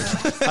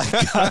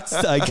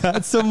 I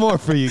got some more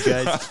for you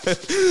guys.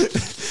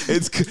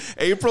 It's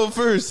April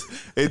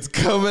 1st. It's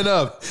coming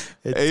up.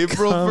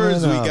 April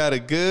 1st. We got a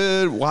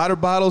good water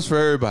bottles for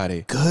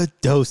everybody. Good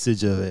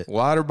dosage of it.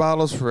 Water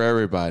bottles for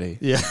everybody.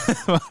 Yeah,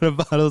 water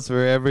bottles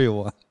for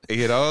everyone.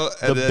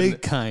 The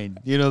big kind.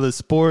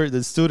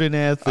 The student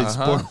athlete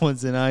sport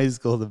ones in high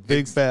school, the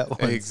big fat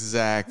ones.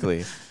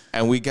 Exactly.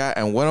 And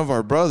one of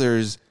our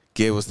brothers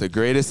gave us the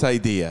greatest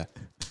idea.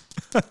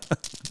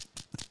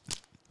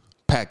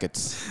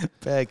 Packets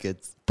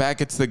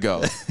to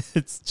go.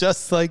 It's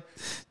just like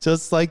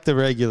the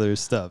regular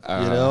stuff,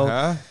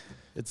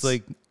 It's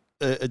like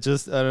I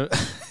don't.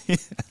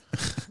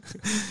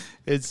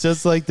 It's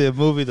just like the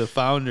movie The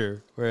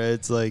Founder, where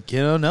it's like,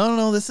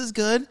 no, this is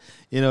good.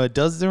 It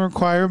doesn't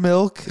require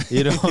milk.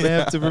 You don't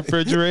have to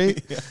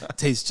refrigerate. It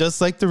tastes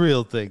just like the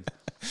real thing.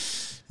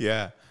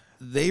 Yeah.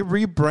 They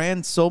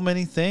rebrand so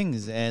many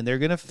things, and they're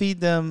going to feed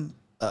them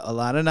a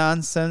lot of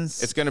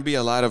nonsense. It's going to be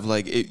a lot of,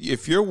 like,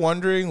 if you're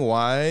wondering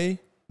why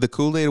the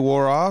Kool-Aid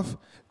wore off,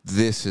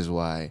 this is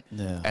why.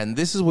 Yeah. And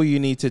this is what you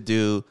need to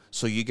do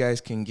so you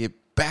guys can get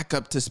back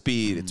up to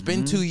speed. It's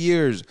been 2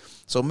 years.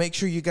 So make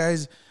sure you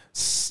guys,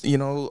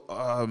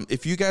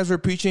 if you guys were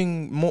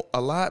preaching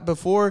a lot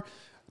before,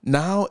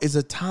 now is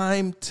a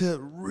time to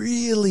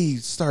really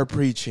start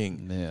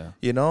preaching.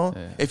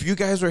 If you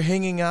guys were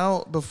hanging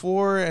out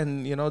before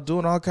and,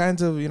 doing all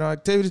kinds of,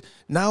 activities,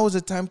 now is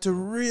a time to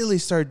really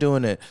start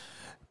doing it.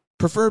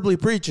 Preferably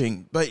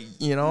preaching. But,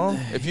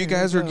 if you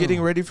guys are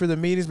getting ready for the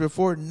meetings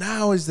before,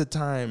 now is the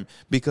time,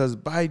 because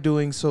by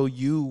doing so,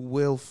 you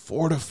will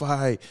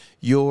fortify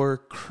your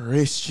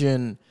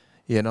Christian,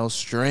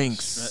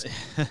 strengths.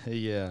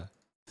 Yeah.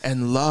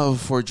 And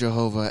love for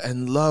Jehovah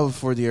and love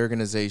for the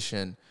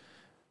organization.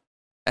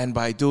 And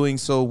by doing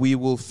so, we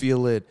will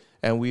feel it,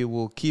 and we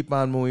will keep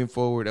on moving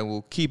forward, and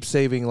we'll keep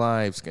saving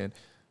lives.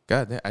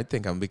 God, I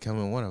think I'm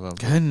becoming one of them.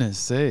 Goodness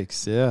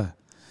sakes, yeah.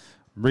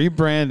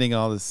 Rebranding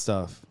all this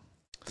stuff.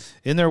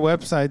 In their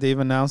website, they've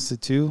announced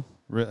it too,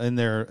 in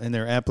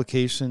their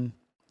application,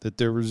 that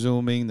they're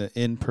resuming the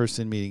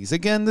in-person meetings.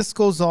 Again, this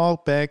goes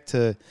all back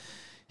to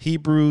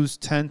Hebrews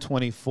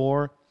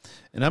 10:24.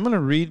 And I'm going to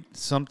read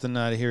something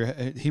out of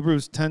here.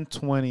 Hebrews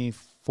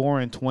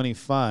 10:24 and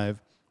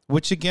 25.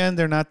 Which, again,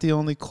 they're not the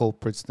only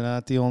culprits. They're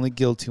not the only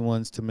guilty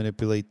ones to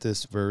manipulate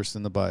this verse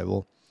in the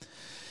Bible.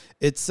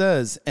 It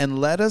says, and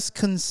let us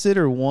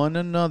consider one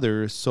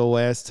another so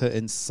as to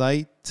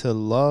incite to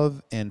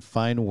love and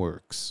fine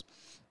works,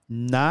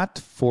 not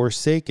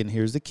forsaking.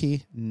 Here's the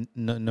key,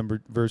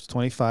 verse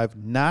 25,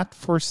 not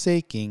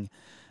forsaking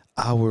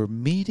our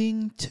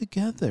meeting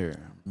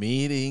together.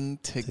 Meeting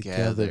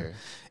together.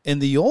 In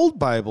the old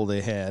Bible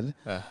they had,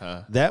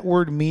 that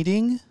word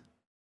meeting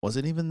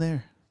wasn't even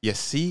there. You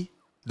see,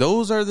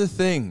 those are the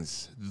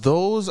things.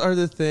 Those are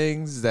the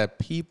things that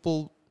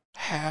people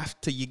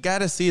you got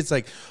to see. It's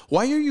like,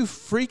 why are you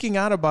freaking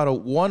out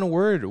about one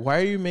word? Why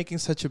are you making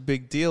such a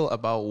big deal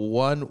about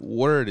one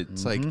word?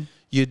 It's like,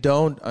 you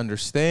don't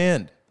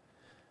understand.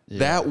 Yeah.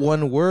 That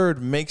one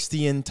word makes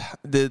the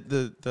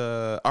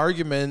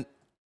argument,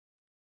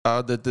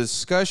 the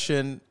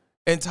discussion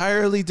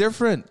entirely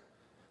different.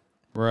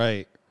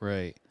 Right.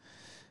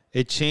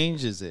 It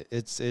changes it.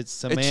 It's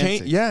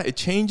semantic. It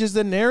changes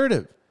the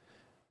narrative,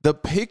 the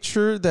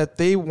picture that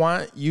they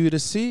want you to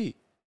see.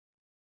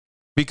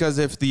 Because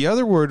if the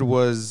other word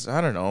was,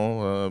 I don't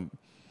know,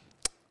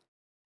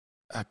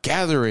 a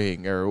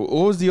gathering, or what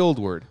was the old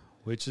word?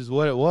 Which is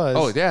what it was.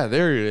 Oh, yeah,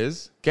 there it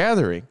is.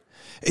 Gathering.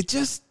 It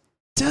just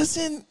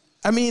doesn't,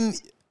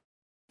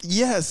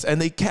 yes,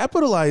 and they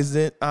capitalized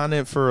on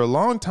it for a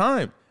long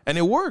time. And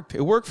it worked.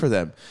 It worked for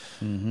them.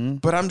 Mm-hmm.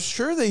 But I'm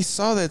sure they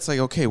saw that it's like,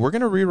 okay, we're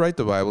going to rewrite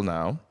the Bible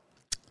now.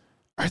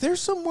 Are there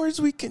some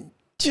words we can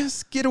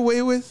just get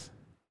away with?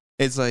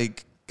 It's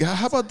like,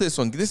 how about this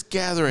one? This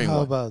gathering one.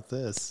 How about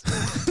this?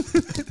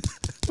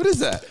 What is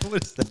that?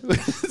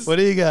 What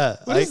do you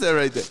got? What is that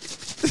right there?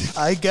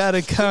 I got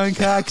a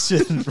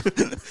concoction.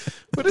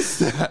 What is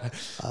that?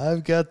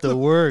 I've got the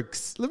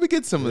works. Let me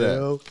get some of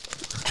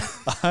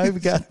that.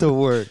 I've got the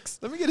works.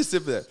 Let me get a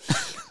sip of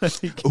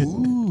that.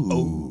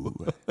 Ooh.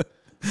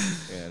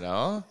 You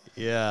know?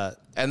 Yeah.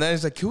 And then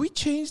he's like, can we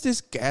change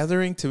this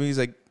gathering to me? He's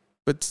like,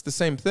 but it's the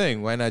same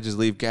thing. Why not just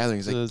leave gathering?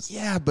 He's like,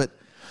 yeah, but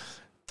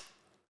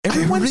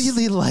I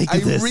really like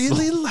this. I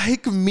really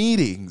like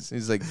meetings.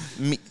 He's like,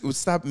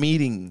 stop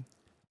meeting.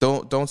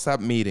 Don't stop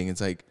meeting.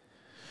 It's like,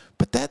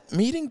 but that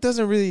meeting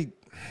doesn't really,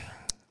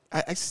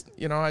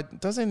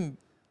 it doesn't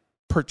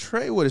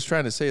portray what it's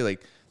trying to say.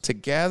 Like, to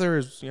gather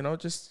is,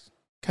 just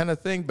kind of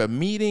thing. But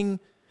meeting,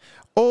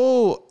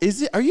 are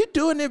you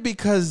doing it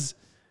because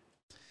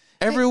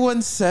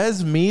everyone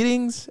says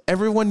meetings?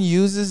 Everyone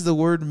uses the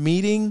word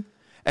meeting.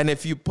 And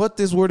if you put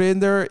this word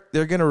in there,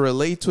 they're going to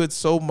relate to it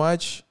so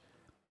much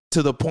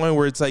to the point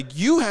where it's like,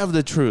 you have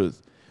the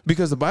truth.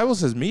 Because the Bible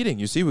says meeting.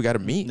 You see, we got to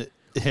meet.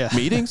 Yeah.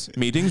 Meetings,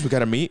 we got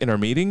to meet in our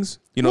meetings.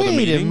 You know, the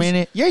meetings. Wait a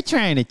minute, you're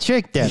trying to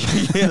trick them.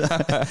 Get him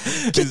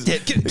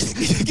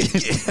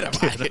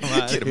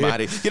out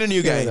of here. Get a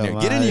new guy in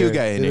there. Get a new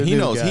guy in there.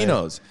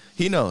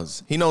 He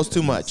knows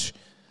too much.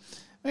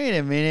 Wait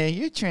a minute,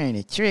 you're trying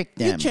to trick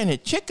them. You're trying to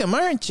trick them,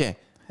 aren't you?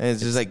 And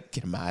it's just like,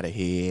 get him out of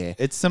here.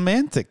 It's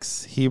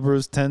semantics.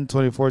 Hebrews 10,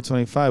 24,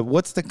 25.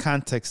 What's the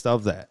context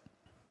of that?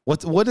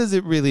 What does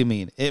it really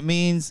mean? It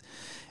means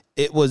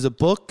it was a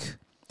book.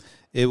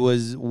 It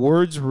was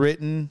words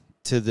written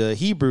to the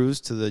Hebrews,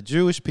 to the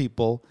Jewish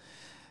people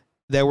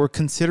that were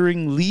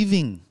considering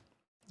leaving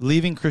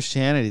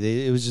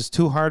Christianity. It was just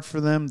too hard for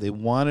them. They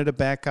wanted to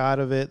back out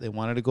of it. They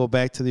wanted to go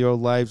back to the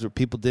old lives where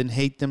people didn't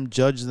hate them,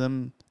 judge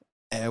them,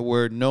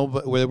 where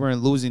they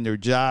weren't losing their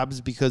jobs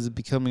because of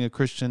becoming a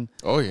Christian.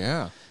 Oh,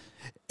 yeah.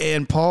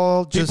 And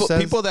Paul just says,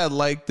 people that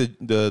like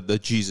the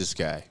Jesus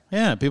guy.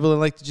 Yeah, people that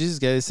like the Jesus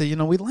guy. They say,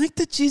 we like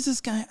the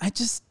Jesus guy. I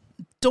just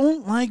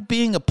don't like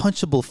being a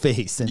punchable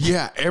face. And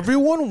yeah,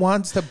 everyone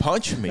wants to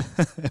punch me.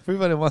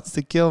 Everybody wants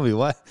to kill me.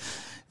 Why?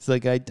 It's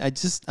like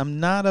I'm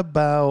not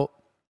about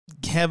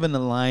having a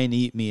lion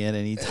eat me at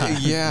any time.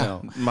 Yeah,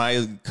 no.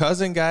 My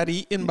cousin got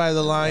eaten by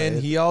the lion.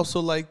 He also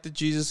liked the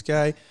Jesus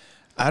guy.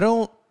 I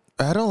don't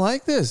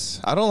like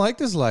this. I don't like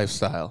this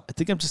lifestyle. I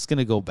think I'm just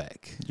gonna go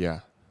back. Yeah,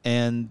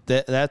 and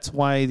that's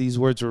why these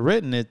words were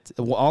written.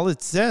 All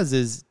it says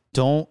is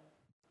don't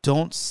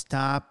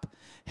stop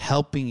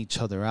helping each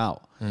other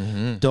out.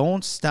 Mm-hmm.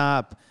 Don't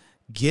stop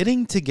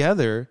getting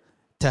together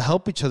to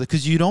help each other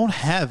because you don't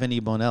have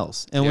anyone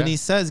else. And when he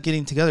says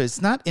getting together,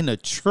 it's not in a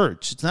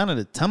church. It's not in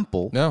a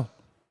temple. No.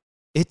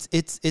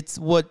 It's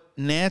what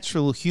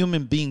natural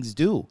human beings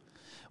do,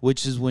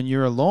 which is when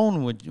you're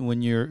alone,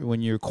 when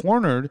you're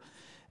cornered,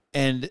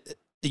 and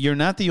you're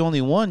not the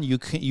only one.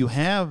 You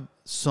have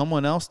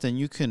someone else that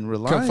you can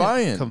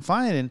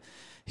confide in.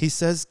 He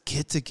says,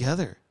 get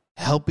together.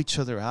 Help each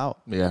other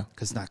out. Yeah.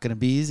 Because it's not going to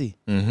be easy.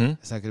 Mm-hmm.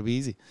 It's not going to be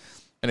easy.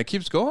 And it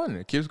keeps going.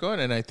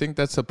 And I think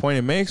that's the point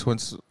it makes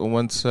once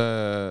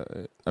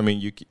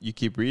you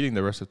keep reading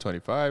the rest of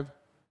 25.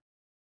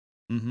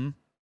 Mm-hmm.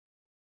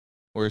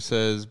 Where it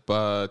says,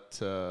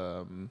 but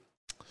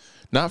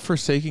not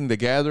forsaking the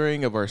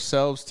gathering of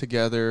ourselves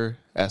together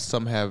as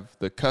some have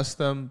the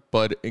custom,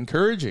 but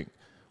encouraging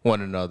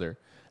one another.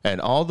 And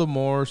all the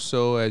more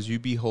so as you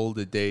behold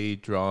the day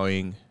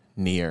drawing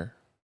near.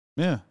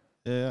 Yeah.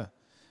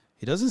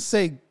 He doesn't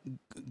say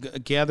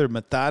gather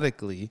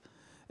methodically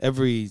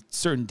every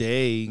certain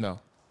day. No.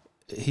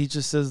 He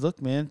just says,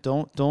 look, man,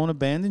 don't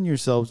abandon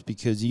yourselves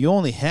because you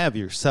only have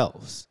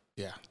yourselves.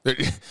 Yeah.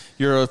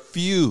 You're a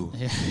few.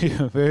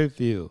 You're very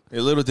few.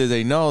 Little did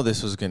they know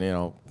this was going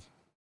to,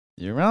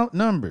 You're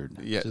outnumbered.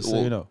 Yeah. Just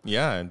so you know.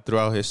 Yeah. And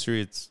throughout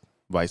history, it's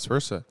vice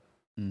versa.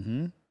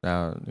 Mm-hmm.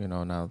 Now,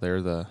 now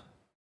they're the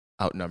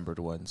outnumbered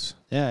ones.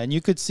 Yeah. And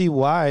you could see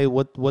why,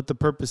 what the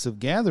purpose of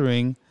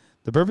gathering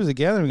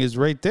is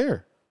right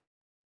there.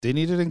 They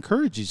needed to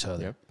encourage each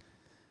other. Yep.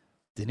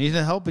 They needed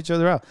to help each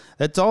other out.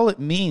 That's all it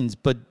means.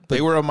 But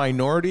they were a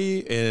minority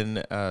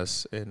in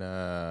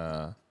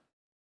a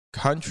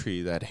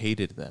country that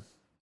hated them.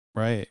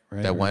 Right.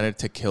 That wanted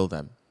to kill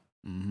them.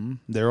 Mm-hmm.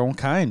 Their own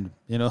kind.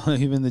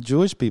 Even the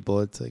Jewish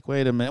people. It's like,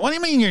 wait a minute. What do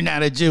you mean you're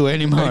not a Jew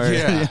anymore?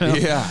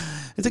 Yeah.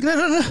 It's like,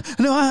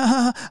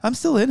 no. I'm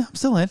still in.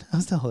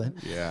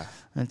 Yeah.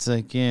 It's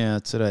like, yeah,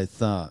 that's what I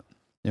thought.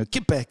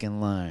 Get back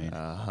in line.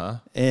 Uh-huh.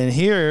 And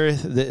here,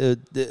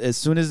 as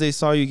soon as they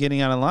saw you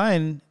getting out of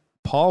line,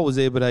 Paul was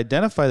able to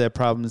identify that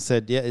problem and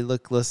said, yeah,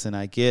 look, listen,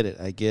 I get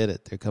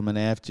it. They're coming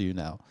after you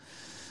now.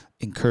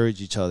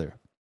 Encourage each other.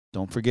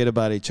 Don't forget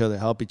about each other.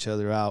 Help each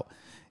other out.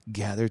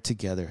 Gather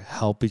together.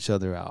 Help each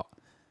other out.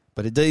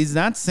 But he's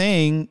not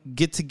saying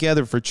get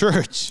together for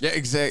church. Yeah,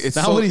 exactly. It's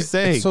not what he's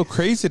saying. It's so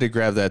crazy to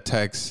grab that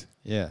text.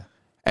 Yeah.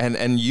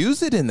 And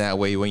use it in that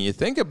way when you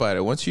think about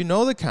it. Once you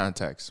know the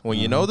context, when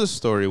you know the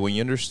story, when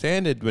you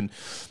understand it, when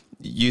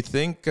you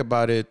think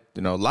about it,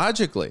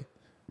 logically.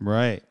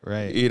 Right.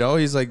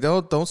 He's like,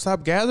 don't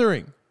stop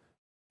gathering.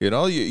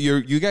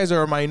 You guys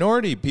are a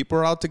minority. People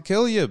are out to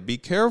kill you. Be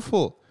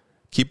careful.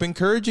 Keep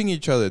encouraging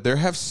each other. There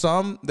have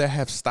some that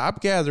have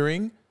stopped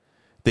gathering.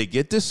 They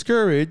get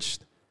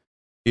discouraged,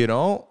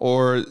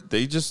 or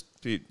they just,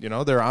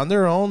 they're on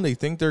their own. They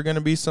think they're going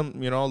to be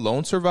some,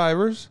 lone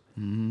survivors.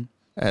 Mm-hmm.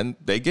 And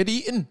they get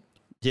eaten.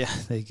 Yeah,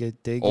 they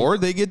get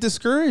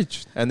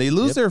discouraged and they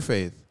lose their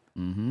faith.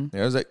 Mm-hmm.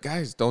 I was like,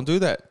 guys, don't do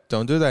that.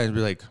 Don't do that. And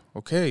be like,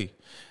 okay,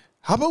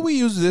 how about we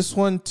use this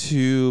one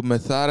to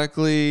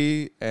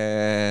methodically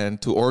and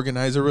to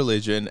organize a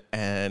religion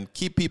and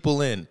keep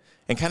people in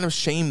and kind of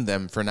shame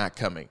them for not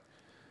coming.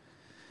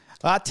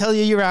 I'll tell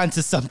you, you're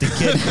onto something,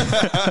 kid.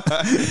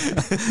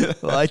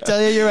 Hot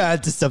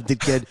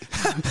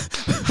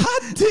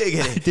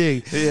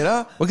diggity.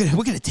 We're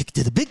gonna take it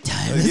to the big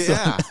time.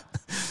 Yeah.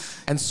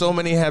 And so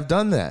many have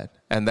done that.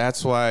 And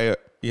that's why,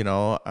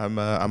 I'm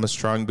a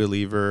strong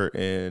believer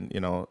in,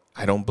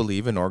 I don't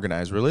believe in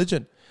organized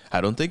religion.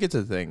 I don't think it's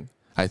a thing.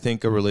 I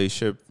think a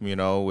relationship,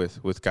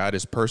 with God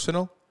is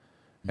personal.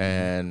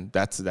 And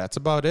that's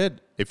about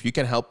it. If you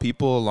can help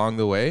people along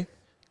the way,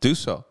 do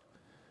so.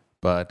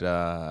 But,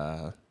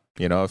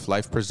 if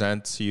life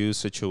presents you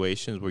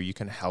situations where you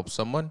can help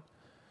someone,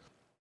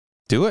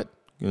 do it.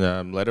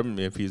 Let him,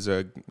 if he's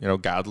a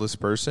godless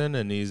person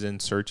and he's in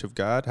search of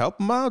God,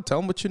 help him out. Tell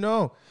him what you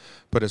know.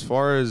 But as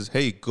far as,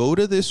 hey, go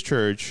to this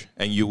church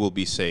and you will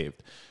be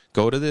saved.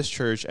 Go to this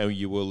church and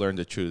you will learn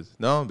the truth.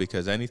 No,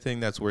 because anything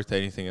that's worth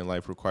anything in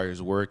life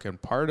requires work.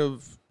 And part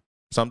of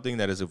something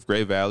that is of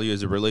great value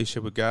is a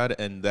relationship with God,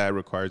 and that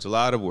requires a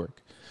lot of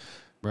work.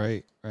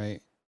 Right.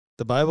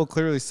 The Bible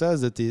clearly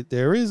says that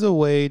there is a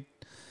way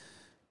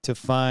to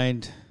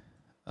find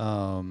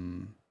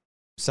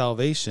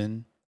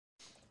salvation.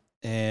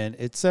 And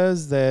it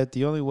says that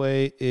the only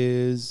way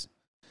is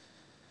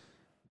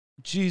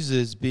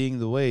Jesus being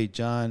the way.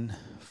 John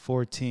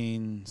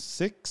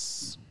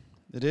 14:6.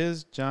 It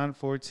is John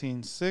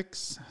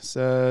 14:6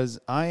 says,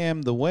 I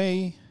am the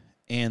way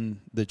and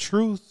the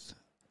truth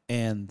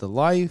and the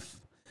life.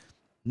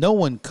 No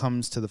one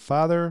comes to the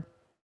Father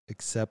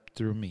except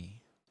through me.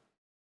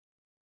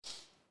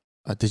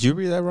 Did you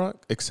read that wrong?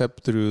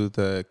 Except through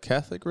the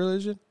Catholic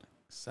religion?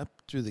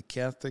 Except through the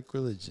Catholic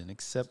religion,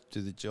 except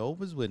through the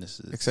Jehovah's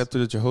Witnesses. Except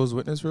through the Jehovah's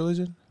Witness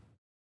religion?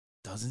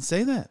 Doesn't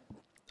say that.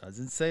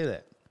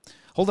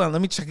 Hold on,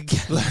 let me check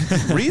again.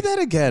 Read that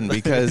again,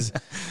 because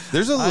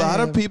there's a lot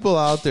of people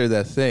out there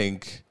that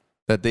think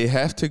that they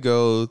have to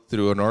go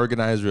through an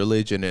organized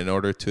religion in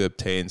order to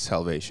obtain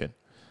salvation.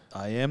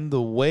 I am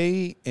the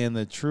way and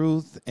the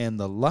truth and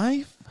the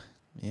life.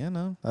 Yeah,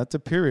 no, that's a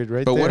period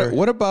right there. But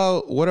what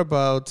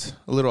about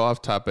a little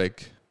off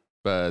topic,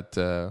 but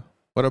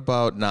what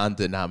about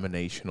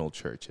non-denominational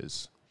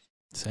churches?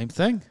 Same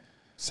thing.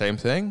 Same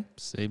thing?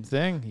 Same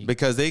thing.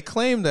 Because they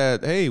claim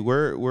that, hey,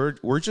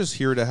 we're just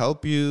here to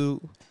help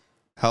you.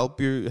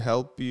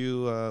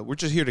 We're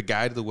just here to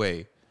guide the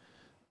way.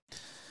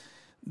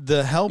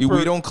 The helper.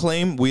 We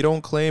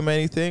don't claim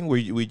anything.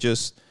 We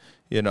just,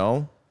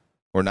 we're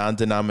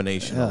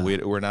non-denominational. Yeah.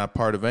 We're not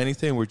part of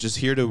anything. We're just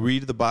here to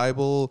read the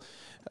Bible.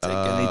 Take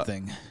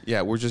anything.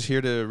 Yeah, we're just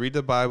here to read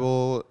the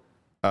Bible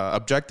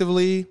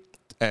objectively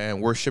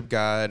and worship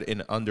God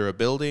under a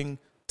building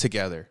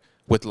together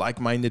with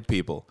like-minded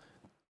people.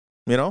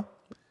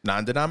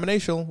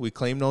 Non-denominational. We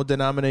claim no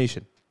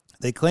denomination.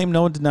 They claim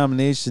no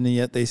denomination, and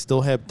yet they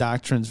still have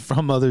doctrines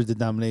from other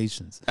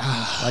denominations.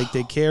 Like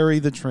they carry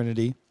the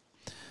Trinity.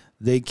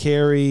 They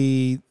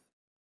carry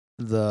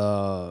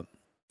the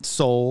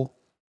soul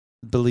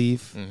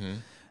belief. Mm-hmm.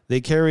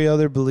 They carry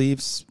other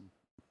beliefs,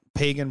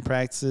 pagan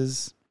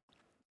practices,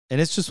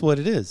 and it's just what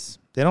it is.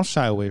 They don't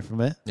shy away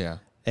from it. Yeah.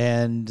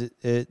 And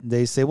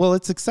they say, well,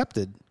 it's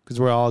accepted because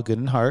we're all good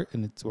in heart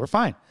and we're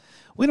fine.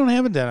 We don't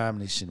have a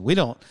denomination. We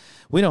don't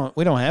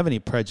have any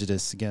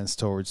prejudice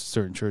towards a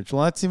certain church.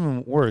 Well, that's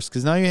even worse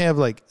because now you have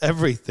like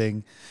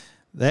everything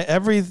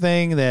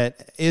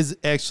that is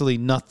actually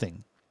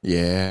nothing.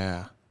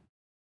 Yeah.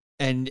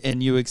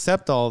 And you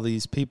accept all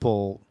these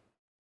people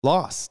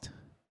lost.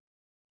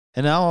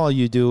 And now all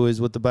you do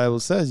is what the Bible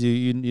says.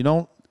 You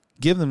don't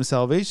give them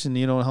salvation.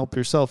 You don't help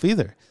yourself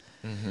either.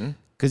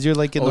 Because you're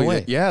like in the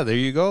way. Yeah, there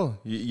you go.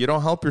 You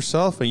don't help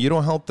yourself and you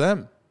don't help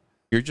them.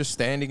 You're just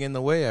standing in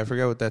the way. I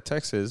forget what that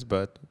text is,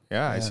 but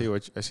yeah. I see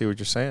what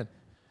you're saying.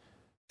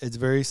 It's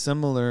very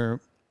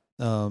similar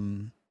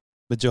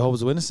with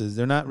Jehovah's Witnesses.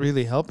 They're not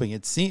really helping.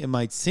 It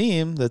might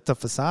seem that the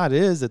facade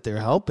is that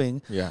they're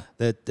helping. Yeah.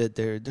 That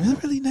they're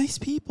really nice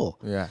people.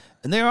 Yeah.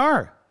 And they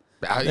are.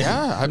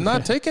 Yeah, I'm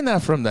not taking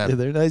that from them. Yeah,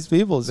 they're nice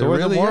people. So are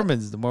really the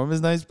Mormons. The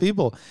Mormons nice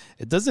people.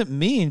 It doesn't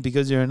mean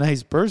because you're a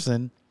nice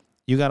person,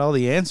 you got all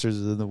the answers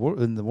in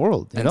the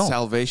world. And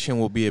salvation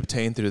will be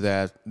obtained through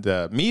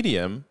the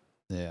medium.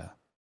 Yeah.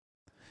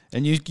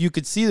 And you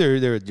could see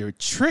their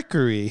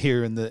trickery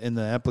here in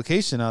the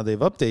application, how they've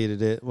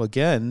updated it. Well,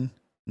 again,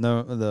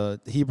 the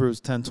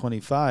Hebrews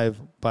 10:25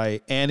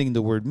 by adding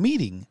the word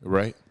meeting.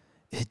 Right.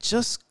 It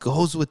just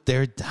goes with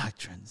their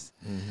doctrines.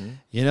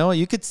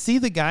 You could see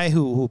the guy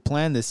who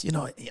planned this.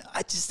 I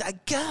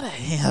gotta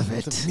have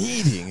it. The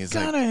meeting is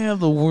gotta have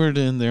the word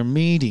in their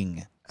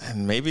meeting.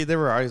 And maybe they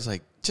were always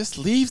like, just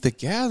leave the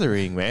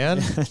gathering,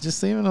 man.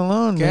 Just leave it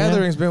alone.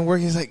 Gathering's been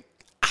working. He's like,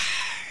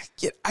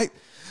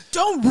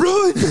 don't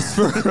ruin this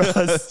for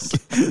us.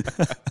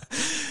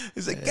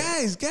 He's like,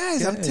 guys,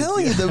 I'm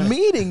telling you, the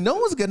meeting, no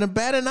one's going to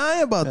bat an eye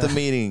about the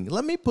meeting.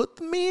 Let me put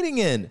the meeting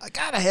in. I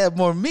got to have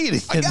more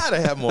meeting.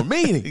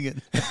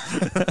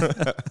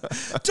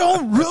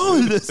 Don't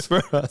ruin this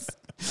for us.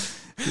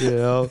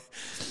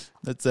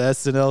 That's the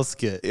SNL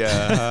skit.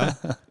 Yeah.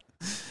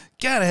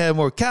 Got to have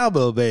more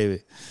cowbell,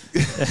 baby.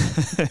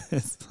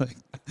 It's like,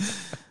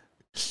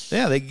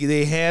 yeah,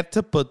 they had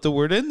to put the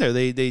word in there.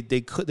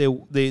 They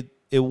couldn't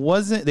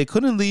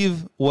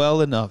leave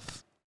well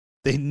enough.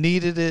 They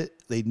needed it.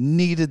 They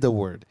needed the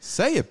word.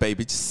 Say it,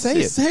 baby. Just say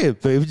it. Say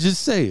it, baby.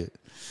 Just say it.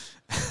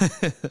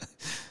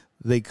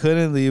 They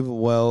couldn't leave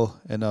well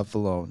enough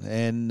alone.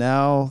 And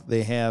now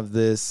they have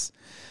this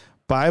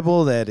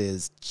Bible that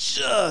is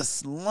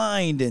just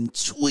lined and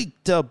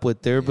tweaked up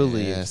with their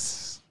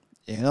beliefs.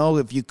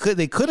 If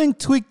they couldn't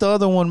tweak the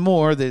other one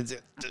more, they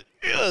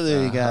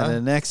got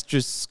an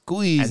extra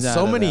squeeze. And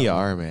so many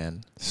are,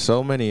 man.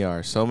 So many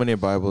are. So many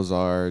Bibles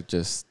are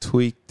just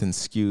tweaked and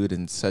skewed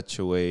in such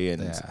a way,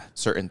 and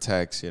certain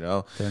texts, They're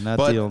not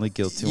the only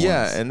guilty ones.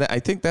 Yeah, and I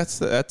think that's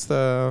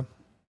the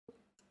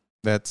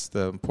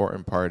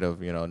important part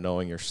of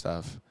knowing your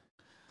stuff.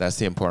 That's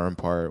the important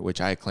part, which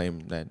I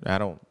claim that I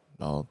don't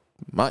know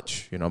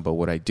much, but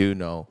what I do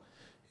know,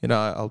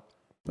 I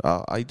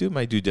do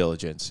my due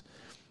diligence.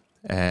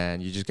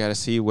 And you just got to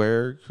see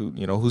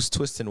who's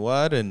twisting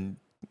what, and,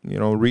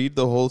 read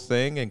the whole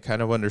thing and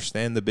kind of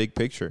understand the big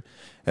picture.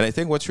 And I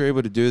think once you're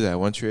able to do that,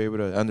 once you're able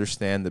to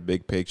understand the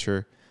big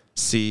picture,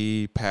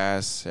 see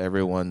past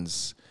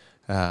everyone's,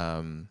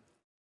 whatever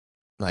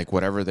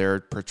their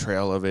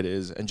portrayal of it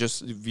is, and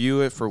just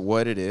view it for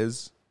what it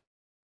is,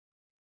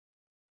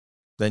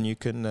 then you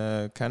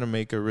can kind of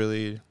make a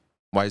really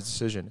wise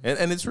decision.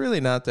 And it's really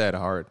not that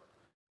hard.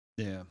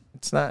 Yeah.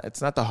 It's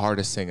not the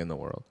hardest thing in the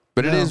world.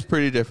 But it is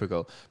pretty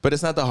difficult. But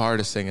it's not the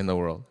hardest thing in the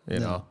world,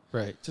 know.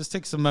 Right. Just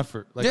take some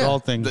effort, all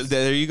things.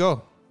 There you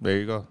go.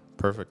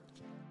 Perfect.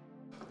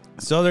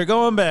 So they're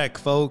going back,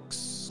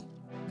 folks.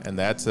 And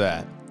that's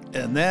that.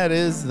 And that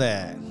is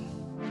that.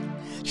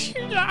 He's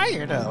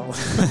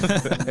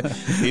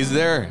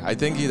there. I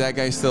think that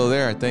guy's still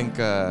there. I think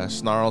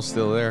Snarl's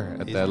still there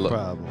at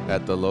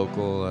at the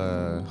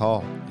local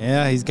hall.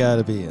 Yeah, he's got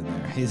to be in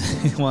there. He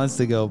wants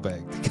to go back.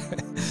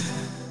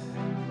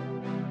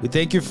 We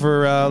thank you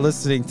for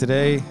listening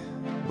today.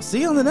 We'll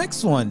see you on the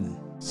next one.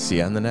 See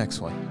you on the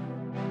next one.